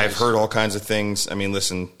 a good I've place. heard all kinds of things. I mean,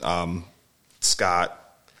 listen, Scott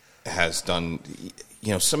has done.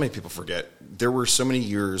 So many people forget there were so many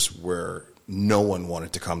years where no one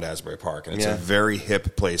wanted to come to Asbury Park, and it's Yeah. a very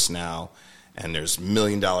hip place now. And there's $1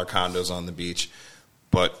 million condos on the beach.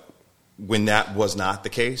 But when that was not the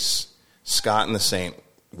case, Scott and the Saint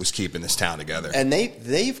was keeping this town together. And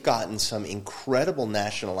they've gotten some incredible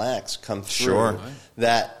national acts come through Sure.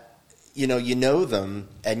 that you know them,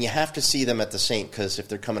 and you have to see them at the Saint because if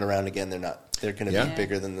they're coming around again, they're going to Yeah. be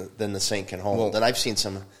bigger than the Saint can hold. Well- And I've seen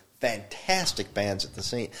some fantastic bands at the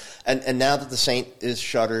Saint, and now that the Saint is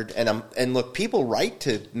shuttered, and look, people write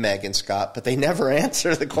to Meg and Scott, but they never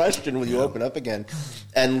answer the question when you open up again.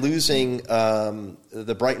 And losing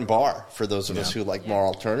the Brighton Bar for those of us who like more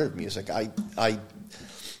alternative music,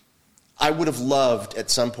 I would have loved at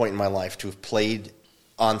some point in my life to have played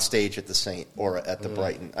on stage at the Saint or at the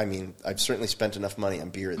Brighton. I mean, I've certainly spent enough money on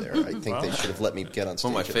beer there. I think they should have let me get on stage.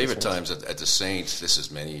 One of my at the favorite Saint. times at the Saints, this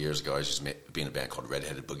is many years ago, I was just being in a band called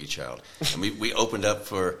Redheaded Boogie Child. And we opened up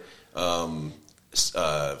for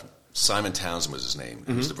Simon Townsend was his name.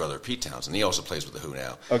 He was the brother of Pete Townsend. He also plays with The Who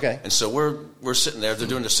now. Okay. And so we're sitting there, they're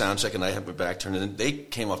doing the sound check, and I have my back turned, and they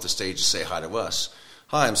came off the stage to say hi to us.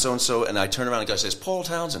 Hi, I'm so-and-so, and I turn around and the guy says, Paul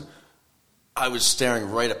Townsend. I was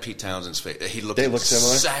staring right at Pete Townsend's face. He looked They look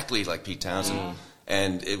similar? exactly like Pete Townsend.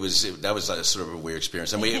 And that was a sort of a weird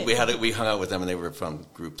experience. And we hung out with them, and they were a fun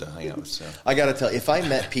group to hang out with. So. I got to tell you, if I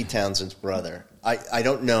met Pete Townsend's brother, I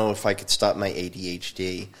don't know if I could stop my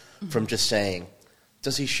ADHD from just saying,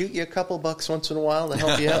 does he shoot you a couple bucks once in a while to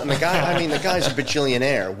help you out? And the guy's a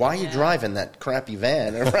bajillionaire. Why are you driving that crappy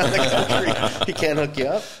van around the country? He can't hook you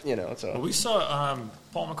up, So Well, we saw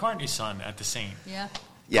Paul McCartney's son at the Saint Yeah.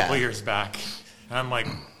 a couple years back, and I'm like,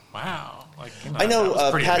 wow. Like, I know that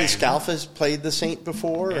was pretty Patty amazing. Scalfa's played the Saint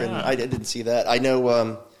before, and Yeah. I didn't see that. I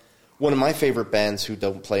know one of my favorite bands who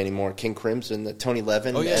don't play anymore, King Crimson, Tony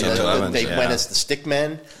Levin. Oh, yeah, and Tony Levin, they yeah. went as the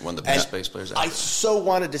Stickmen. One of the And best bass players I ever. so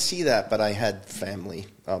wanted to see that, but I had family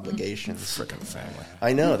obligations. Frickin' family.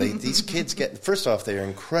 I know. These kids first off, they're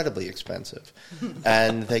incredibly expensive,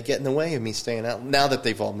 and they get in the way of me staying out. Now that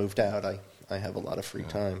they've all moved out, I have a lot of free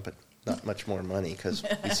time, but not much more money because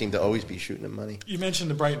we seem to always be shooting them money. You mentioned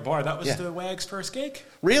the Brighton Bar. That was Yeah. the WAG's first gig.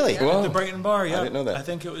 Really? The Brighton Bar, yeah. I didn't know that. I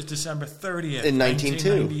think it was December 30th, In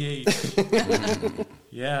 1902. 1998.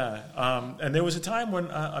 Yeah. And there was a time when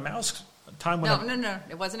a mouse. No.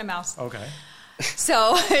 It wasn't a mouse. Okay.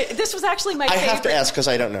 So this was actually my I favorite. have to ask because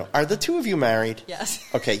I don't know. Are the two of you married? Yes.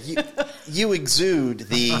 Okay, you exude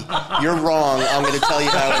you're wrong, I'm going to tell you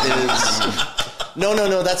how it is.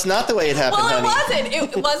 No, that's not the way it happened, Well, honey.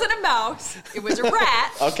 it wasn't a mouse. It was a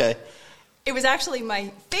rat. Okay. It was actually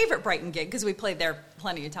my favorite Brighton gig because we played there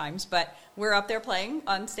plenty of times. But we're up there playing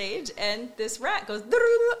on stage, and this rat goes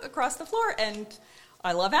across the floor. And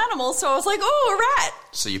I love animals, so I was like, "Oh, a rat!"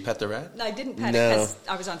 So you pet the rat? And I didn't pet it No. because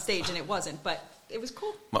I was on stage and it wasn't, but it was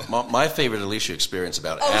cool. My favorite Alicia experience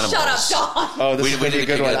about Oh, animals. shut up, John! Oh, this We- is we going to be a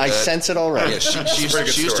did good one. get I that. sense it already. Yeah, she used Very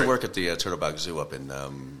good to story. work at the Turtleback Zoo up in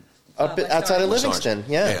Outside of West Livingston, Orange.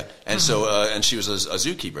 yeah. And so and she was a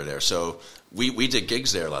zookeeper there. So we did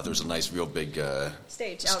gigs there a lot. There was a nice, real big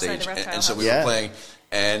Stage outside the reptile and so we house. were playing.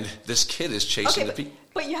 And this kid is chasing Okay, the people.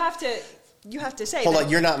 but you have to say. Hold that, on,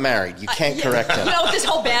 you're not married. You can't yeah, correct him. You know, this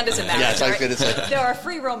whole band isn't married. Yes, I was right? gonna say. There are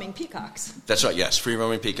free roaming peacocks. That's right. Yes, free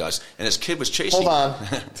roaming peacocks. And this kid was chasing. Hold on.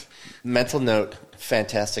 Mental note,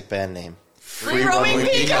 fantastic band name. Free roaming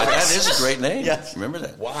peacocks. That is a great name. Yes. Remember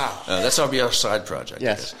that? Wow. That's our side project. I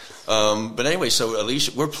Yes. guess. But anyway, so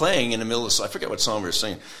Alicia, we're playing in the middle of, I forget what song we were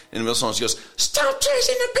singing. In the middle of the song, she goes, "Stop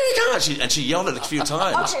chasing the peacocks!" And she yelled it a few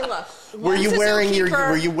times. Okay, look. Were you one's a wearing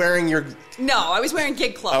zookeeper. your No, I was wearing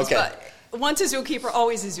gig clothes. Okay. But once a zookeeper,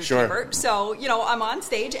 always a zookeeper. Sure. So, I'm on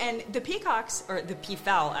stage, and the peacocks, or the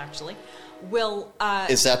peafowl, actually, will...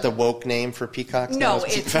 Is that the woke name for peacocks? No, now?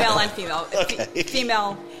 it's male and female. Okay.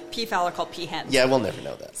 Female peafowl are called peahens. Yeah, we'll never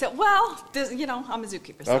know that. So, I'm a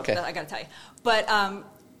zookeeper, so Okay. I got to tell you. But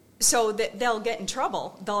so that they'll get in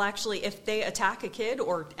trouble. They'll actually, if they attack a kid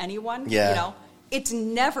or anyone, it's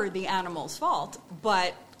never the animal's fault,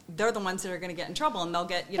 but they're the ones that are going to get in trouble, and they'll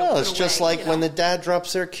get Well, put it's just away, like when the dad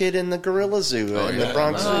drops their kid in the gorilla zoo in the yeah.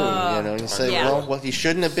 Bronx Zoo. You say, Yeah. well, he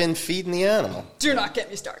shouldn't have been feeding the animal. Do not get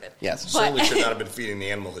me started. Yes. But- Certainly should not have been feeding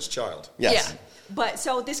the animal his child. Yes. Yeah. But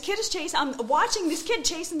so this kid is chasing. I'm watching this kid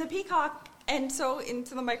chasing the peacock, and so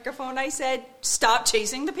into the microphone I said, "Stop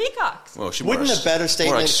chasing the peacocks." Well, she Wouldn't more a better more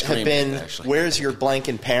statement extreme, have been, actually. where's your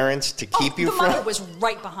blanket parents to keep you the from? mother was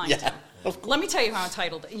right behind Yeah, him. of course. Let me tell you how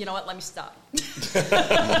entitled. You know what? Let me stop.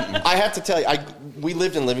 I have to tell you, we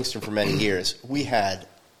lived in Livingston for many years. We had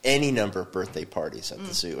any number of birthday parties at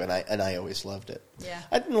the zoo, and I always loved it. Yeah.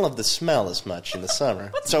 I didn't love the smell as much in the summer.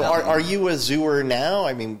 What So smell? are you a zooer now?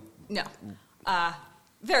 I mean, No.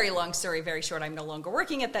 Very long story, very short. I'm no longer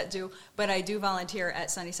working at that zoo, but I do volunteer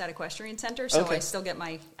at Sunnyside Equestrian Center, so Okay. I still get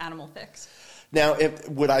my animal fix. now,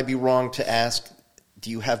 would I be wrong to ask,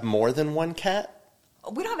 do you have more than one cat?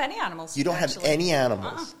 We don't have any animals. You don't actually. have any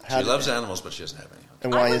animals. She loves animals, but she doesn't have any.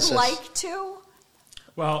 And why I would is this? like to.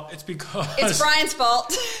 Well, it's because It's Brian's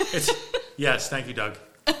fault. Yes, thank you, Doug.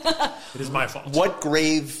 It is my fault. What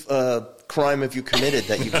grave crime have you committed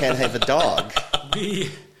that you can't have a dog?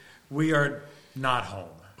 We are not home.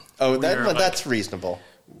 Oh, We are, like, that's reasonable.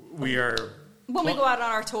 we are. When we go out on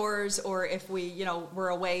our tours, or if we, we're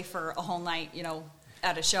away for a whole night,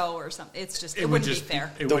 at a show or something, it wouldn't be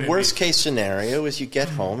fair. it The wouldn't worst be- case scenario is you get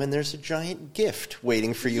home and there's a giant gift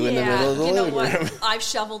waiting for you in the Yeah, middle of the you know living what? room. I've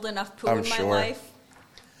shoveled enough poo I'm in my sure. life.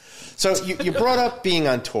 So you brought up being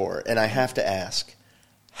on tour, and I have to ask,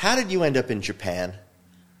 how did you end up in Japan?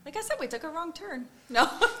 Like I said, we took a wrong turn. No.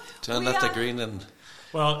 Turn We, left at green and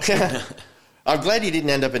Well, I'm glad you didn't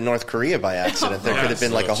end up in North Korea by accident. There could have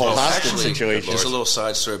been like a whole Oh, hostage actually, situation. Just a little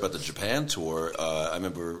side story about the Japan tour. I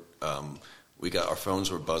remember our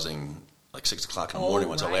phones were buzzing like 6 o'clock in the Oh, morning.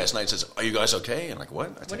 Until right. last night, he says, "Are you guys okay?" And I'm like,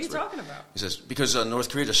 "What?" What are you talking about? He says, "Because North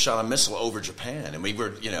Korea just shot a missile over Japan, and we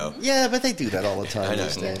were, Yeah, but they do that all the time I know.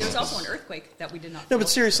 these Yeah, days. There was also an earthquake that we did not No, feel. but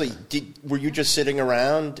seriously, were you just sitting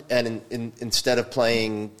around and instead of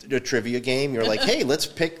playing a trivia game, you're like, hey, let's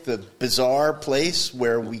pick the bizarre place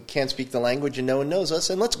where we can't speak the language and no one knows us,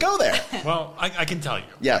 and let's go there. well, I can tell you.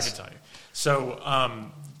 Yes. I can tell you.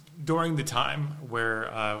 So during the time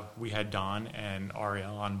where we had Don and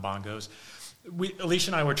Ariel on bongos, Alicia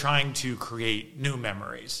and I were trying to create new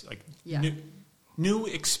memories, like Yeah. new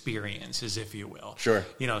experiences, if you will. Sure.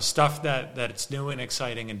 Stuff that it's new and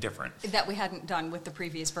exciting and different. that we hadn't done with the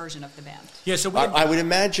previous version of the band. Yeah, so we I would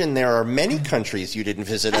imagine there are many countries you didn't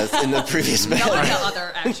visit in the previous No, band. the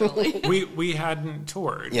other, actually. we hadn't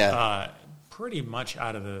toured. Yeah. Pretty much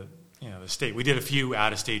out of the state. We did a few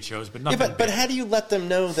out of state shows, but Yeah, nothing. but big. how do you let them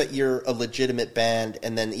know that you're a legitimate band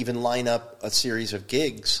and then even line up a series of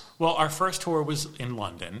gigs? Well, our first tour was in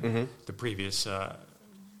London. The previous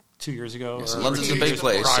 2 years ago. Yes, or London's 2 a big years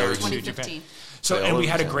place, prior so to 2015. Japan. So, Play and all we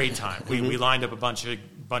over had a town. great time. We lined up a bunch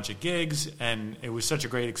of gigs, and it was such a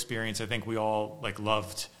great experience. I think we all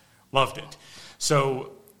loved it.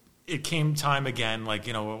 So it came time again,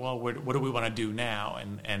 well, what do we want to do now?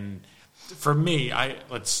 And for me,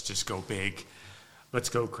 let's just go big. Let's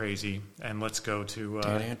go crazy, and let's go to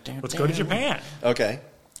Japan. Okay.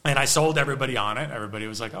 And I sold everybody on it. Everybody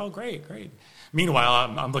was like, "Oh, great, great."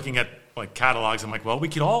 Meanwhile, I'm looking at catalogs. I'm like, "Well, we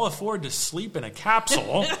could all afford to sleep in a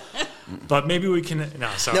capsule, but maybe we can." No,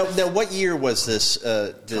 so Now, what year was this?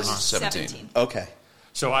 17. Okay.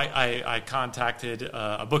 So I contacted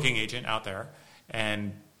a booking agent out there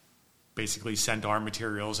and basically sent our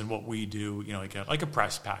materials and what we do, like a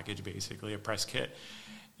press package, basically a press kit.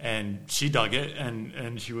 And she dug it,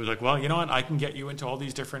 and she was like, "Well, you know what? I can get you into all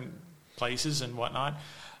these different places and whatnot."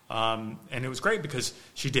 And it was great because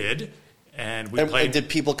she did, and we played. And did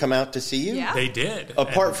people come out to see you? Yeah. They did.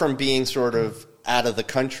 Apart And from being sort of out of the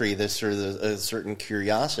country, there's sort of a certain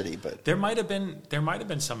curiosity, but there might have been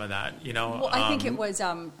some of that, Well, I think it was,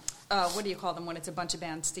 what do you call them when it's a bunch of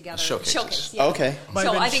bands together? Showcases. Showcase, yeah. okay. Might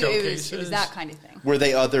So have been I think it showcases. was that kind of thing. Were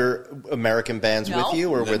they other American bands No. with you,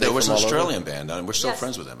 or were they There was from an all over? Australian band, and we're still Yes,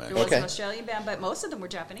 friends with them. There Actually. was Okay. an Australian band, but most of them were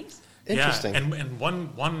Japanese. Interesting. Yeah, and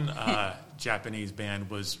one Japanese band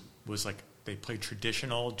was like they played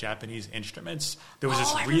traditional Japanese instruments. There was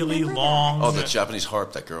Oh, I this really remember long Oh, the Japanese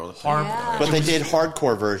harp, that girl. harp. Yeah. But they did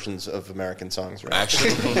hardcore versions of American songs, right?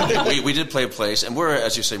 Actually, we did play a place, and we're,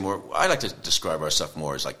 as you say, more. I like to describe our stuff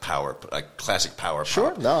more as like power, like classic power. Sure,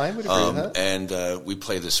 pop. no, I would agree with that. And we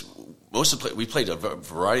played this. We played a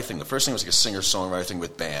variety thing. The first thing was like a singer-songwriter thing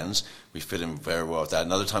with bands. We fit in very well with that.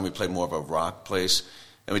 Another time we played more of a rock place,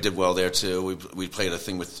 and we did well there too. We played a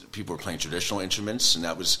thing with people who were playing traditional instruments, and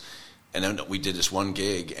that was. And then we did this one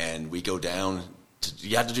gig, and we go down.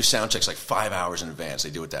 You have to do sound checks like 5 hours in advance. They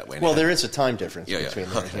do it that way. Well, there is a time difference between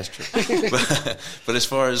them. Okay, that's true. but as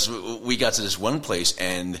far as we got to this one place,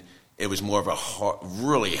 and it was more of a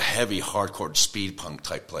really heavy, hardcore speed punk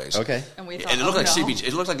type place. Okay. And we thought, And it looked like no.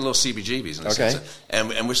 It looked like little CBGBs. In a Okay. sense.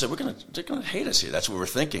 And we said they're gonna hate us here. That's what we're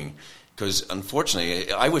thinking. Because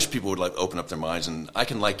unfortunately, I wish people would like open up their minds. And I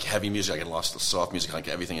can like heavy music. I can like soft music. I like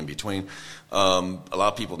everything in between. A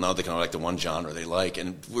lot of people know they can only like the one genre they like,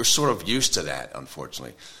 and we're sort of used to that,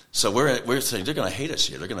 unfortunately. So we're saying they're going to hate us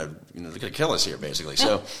here. They're going to kill us here, basically.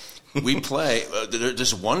 So we play.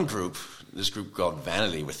 There's one group. This group called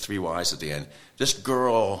Vanity with 3 Y's at the end. This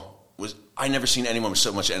girl was. I never seen anyone with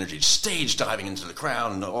so much energy, stage diving into the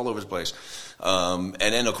crowd and all over the place. And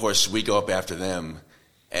then of course we go up after them.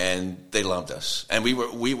 And they loved us, and we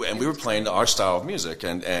were playing our style of music,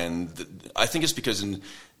 and I think it's because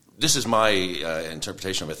this is my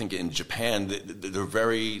interpretation of it. I think in Japan, they're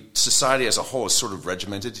very society as a whole is sort of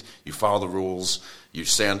regimented. You follow the rules. You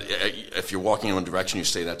stand. If you're walking in one direction, you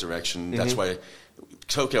stay that direction. Mm-hmm. That's why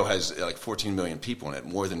Tokyo has like 14 million people in it,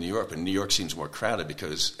 more than New York. And New York seems more crowded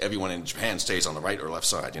because everyone in Japan stays on the right or left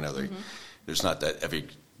side. There's not that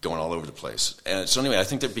going all over the place. And so anyway, I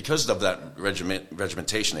think that because of that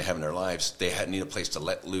regimentation they have in their lives, they need a place to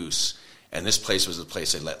let loose. And this place was the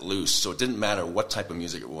place they let loose. So it didn't matter what type of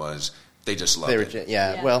music it was. They just loved it.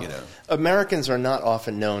 Yeah. Well, Americans are not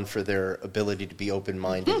often known for their ability to be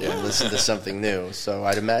open-minded and listen to something new. So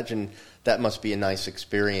I'd imagine that must be a nice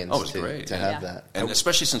experience to have that. And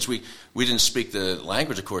especially since we didn't speak the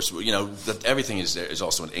language, of course, everything is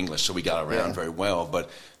also in English, so we got around very well. But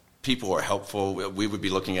people are helpful. We would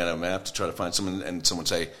be looking at a map to try to find someone, and someone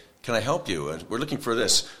say, "Can I help you? We're looking for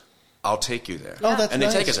this. I'll take you there." Oh, that's and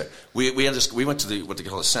nice. they take us there. We went to what they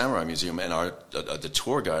call the Samurai Museum, and the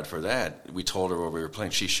tour guide for that, we told her where we were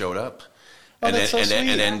playing. She showed up. Oh, And that's then, so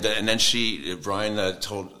and sweet. then Brian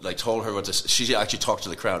told her what to. She actually talked to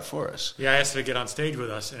the crowd for us. Yeah, I asked her to get on stage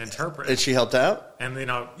with us and interpret. And she helped out? And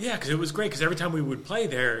because it was great. Because every time we would play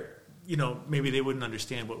there, maybe they wouldn't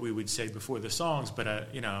understand what we would say before the songs, but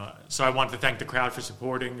so I wanted to thank the crowd for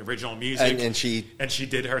supporting original music. And she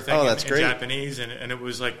did her thing in great. Japanese, and it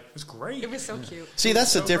was great. It was so cute. See,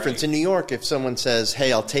 that's the difference. great. In New York, if someone says,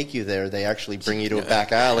 "Hey, I'll take you there," they actually bring you to a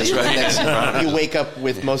back alley. That's right. You wake up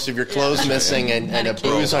with most of your clothes missing and a a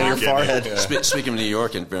bruise on your forehead. Speaking of New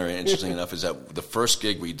York, and very interesting enough, is that the first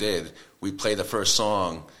gig we did, we played the first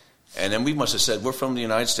song, and then we must have said, "We're from the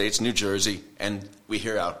United States, New Jersey," and we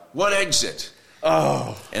hear out, "What exit?"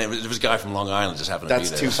 Oh, And it was a guy from Long Island just happened to that's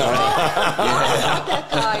be too there. funny.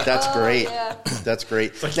 That's great. Yeah. That's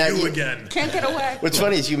great. It's like Now, you again. Can't get away. What's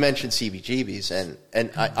funny is you mentioned CBGBs,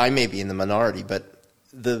 and I may be in the minority, but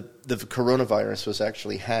the coronavirus was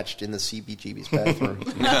actually hatched in the CBGB's bathroom.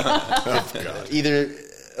 Either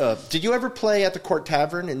did you ever play at the Court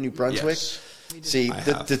Tavern in New Brunswick? Yes. See,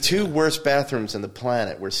 the two worst bathrooms on the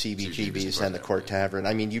planet were CBGB's and the Court Tavern.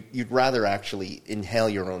 I mean, you'd rather actually inhale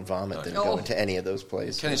your own vomit than go into any of those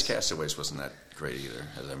places. Kenny's Castaways wasn't that great either,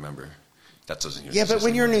 as I remember. That doesn't. Yeah, but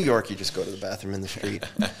when you're in New York, you just go to the bathroom in the street.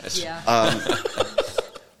 Yeah.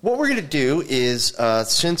 What we're going to do is,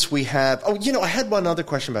 since we have... Oh, I had one other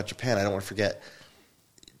question about Japan. I don't want to forget.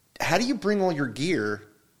 How do you bring all your gear?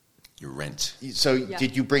 You rent. So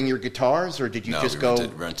did you bring your guitars, or did you No, just we go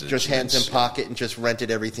rented just hands in instruments. pocket and just rented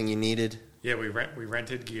everything you needed? Yeah, we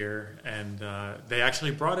rented gear, and they actually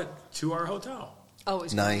brought it to our hotel. Oh, it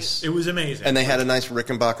was Nice. It was amazing. And they had a nice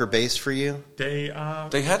Rickenbacker bass for you? They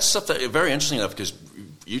They had stuff that very interesting enough because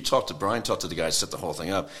Brian talked to the guy who set the whole thing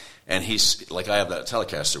up, and he's like, I have that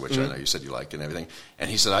Telecaster, which I know you said you like and everything, and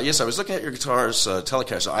he said, yes, I was looking at your guitar's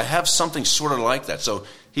Telecaster. I have something sort of like that. So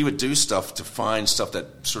he would do stuff to find stuff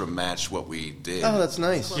that sort of matched what we did. Oh, that's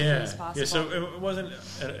nice. Close as possible. Yeah. So it wasn't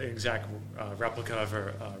an exact replica of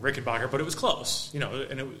a Rickenbacker, but it was close,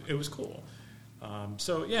 and it was cool.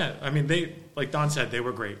 So yeah, I mean, they, like Don said, they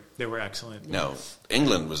were great. They were excellent. No,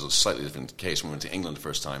 England was a slightly different case when we went to England the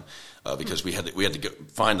first time because we had to go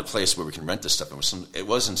find a place where we can rent this stuff. It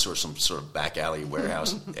was in some sort of back alley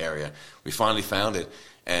warehouse area. We finally found it,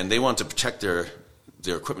 and they wanted to protect their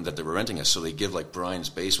equipment that they were renting us, so they give like Brian's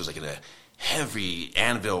bass was like in a heavy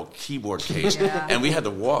anvil keyboard case, and we had to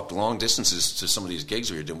walk long distances to some of these gigs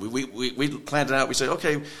we were doing. We planned it out. We said,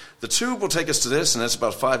 okay, the tube will take us to this, and that's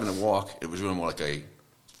about a 5-minute walk. It was really more like a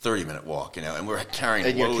 30-minute walk, and we're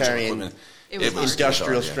carrying loads of equipment. It was hard.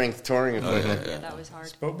 Industrial strength touring equipment. Yeah, that was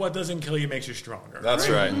hard. But what doesn't kill you makes you stronger. That's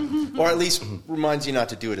right. Or at least reminds you not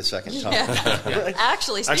to do it a second time. Yeah.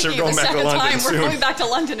 Actually, speaking Actually, we're of the going back to second London time, soon. we're going back to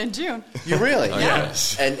London in June. You really?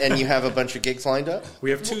 Yes. And you have a bunch of gigs lined up?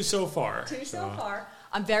 We have 2 so far. Two so far.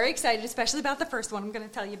 I'm very excited, especially about the first one. I'm going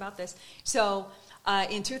to tell you about this. So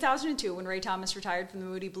in 2002, when Ray Thomas retired from the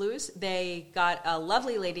Moody Blues, they got a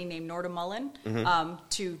lovely lady named Norda Mullen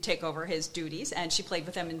to take over his duties, and she played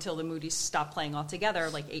with them until the Moody's stopped playing altogether,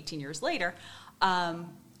 like 18 years later.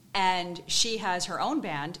 And she has her own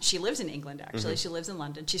band. She lives in England, actually. She lives in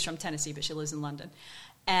London. She's from Tennessee, but she lives in London.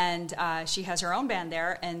 And she has her own band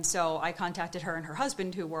there, and so I contacted her and her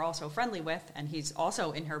husband, who we're also friendly with, and he's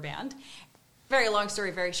also in her band. Very long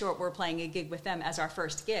story, very short, we're playing a gig with them as our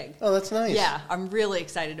first gig. Oh, that's nice. Yeah, I'm really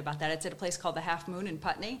excited about that. It's at a place called the Half Moon in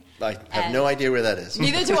Putney. I have no idea where that is.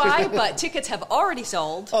 Neither do I, but tickets have already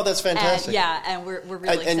sold. Oh, that's fantastic. And we're really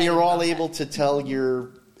excited And you're all about able that. to tell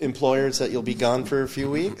your employers that you'll be gone for a few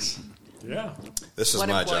weeks? Yeah. This is What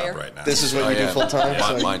my employer? job right now. This is what Oh, you do yeah. full time? Yeah.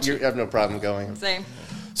 So Mine too. you have no problem going. Same.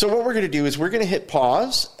 So what we're going to do is we're going to hit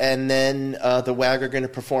pause, and then the WAG are going to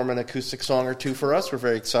perform an acoustic song or two for us. We're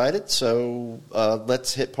very excited, so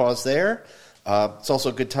let's hit pause there. It's also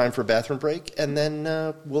a good time for a bathroom break, and then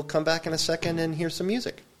we'll come back in a second and hear some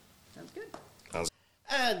music. Sounds good.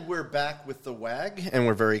 And we're back with the WAG, and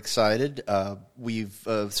we're very excited. We've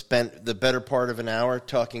spent the better part of an hour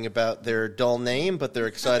talking about their dull name, but their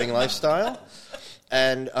exciting lifestyle.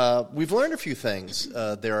 And we've learned a few things.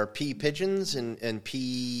 There are pea pigeons and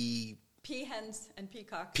pea Peahens and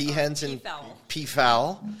peacock. peahens and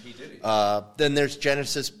peafowl. peafowl. Then there's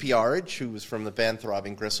Genesis Pearage, who was from the band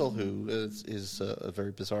Throbbing Gristle, who is a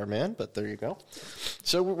very bizarre man, but there you go.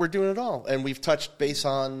 So we're doing it all. And we've touched base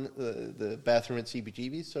on the bathroom at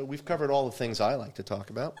CBGB, so we've covered all the things I like to talk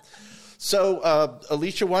about. So,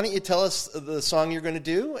 Alicia, why don't you tell us the song you're going to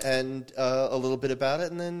do and a little bit about it,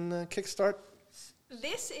 and then kickstart.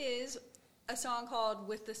 This is a song called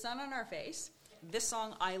With the Sun on Our Face. This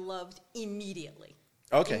song I loved immediately.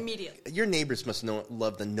 Okay. Immediately. Your neighbors must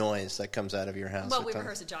love the noise that comes out of your house. Well, at we times.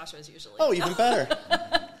 rehearse at Joshua's usually. Oh, even better.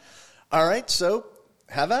 All right, so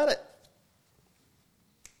have at it.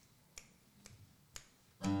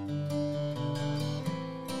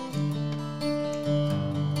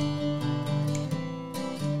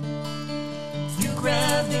 You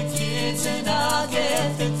grab the kids and I'll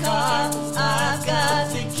get the car. I've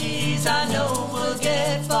got the keys, I know we'll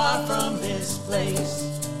get far from this place.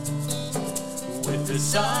 With the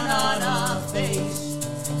sun on our face.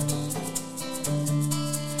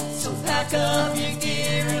 So pack up your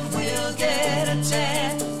gear and we'll get a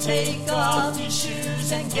tan. Take off your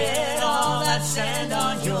shoes and get all that sand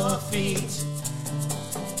on your feet.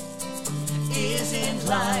 Isn't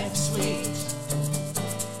life sweet?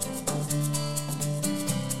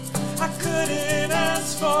 I couldn't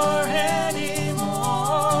ask for any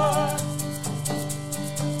more.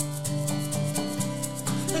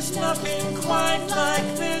 There's nothing quite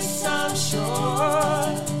like this, I'm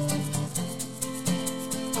sure.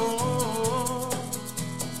 Oh,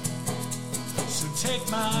 so take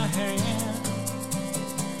my hand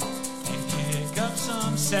and kick up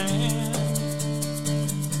some sand.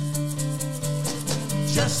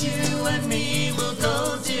 Just you and me, we'll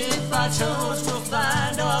go dip our toes. We'll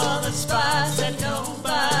find all the spots that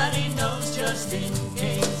nobody knows, just in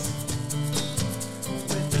case.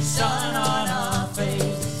 With the sun on our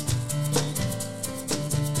face.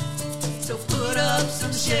 So put up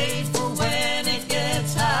some shade for when it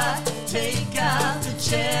gets hot. Take out the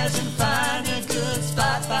chairs and find a good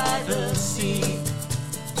spot by the sea.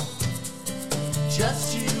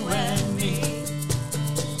 Just you and me.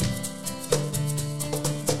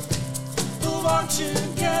 Walk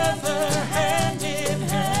together hand in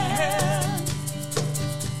hand.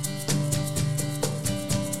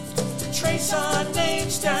 Trace our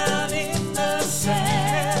names down in the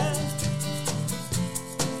sand.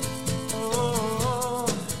 Oh,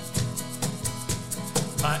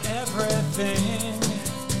 my everything.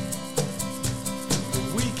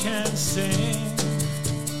 We can sing.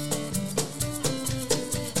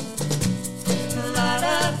 La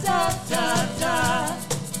da da da da.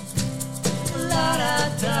 La da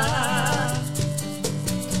da,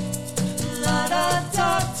 la da da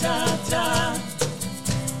da da,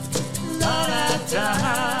 la da da,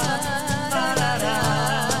 la da da,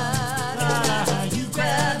 la da. You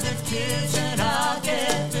grab the kids and I'll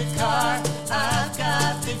get the car. I've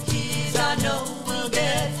got the keys, I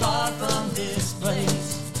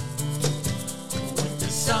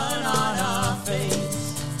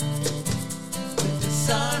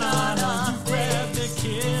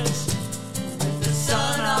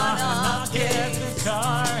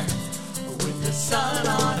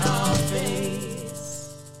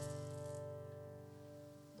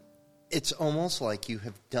It's almost like you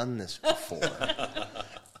have done this before.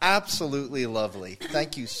 Absolutely lovely.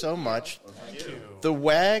 Thank you so much. Thank you. The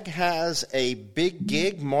WAG has a big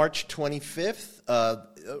gig March 25th.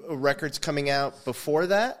 A record's coming out before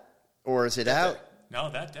that? Or is it out No,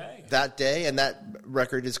 that day. that day? And that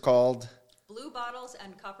record is called... Blue bottles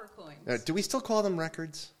and copper coins. do we still call them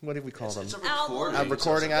records? What do we call them? It's a Album. recording.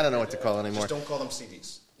 Recording? I don't know what to call it anymore. Just don't call them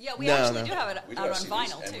CDs. Yeah, we No, actually no. do have it We do out on have CDs,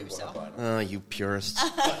 vinyl and we too. want So a vinyl. Oh, you purists.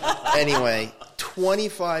 Anyway,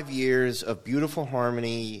 25 years of beautiful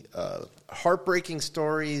harmony, heartbreaking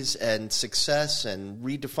stories and success and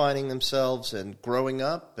redefining themselves and growing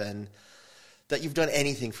up, and that you've done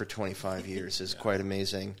anything for 25 years is quite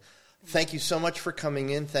amazing. Thank you so much for coming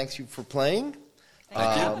in. Thanks you for playing.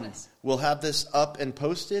 thanks for having us. We'll have this up and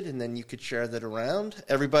posted, and then you could share that around.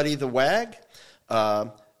 Everybody, the WAG,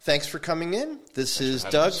 thanks for coming in. This is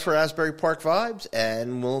Doug for Asbury Park Vibes,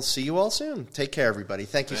 and we'll see you all soon. Take care, everybody.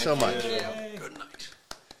 Thank you so much. Yeah.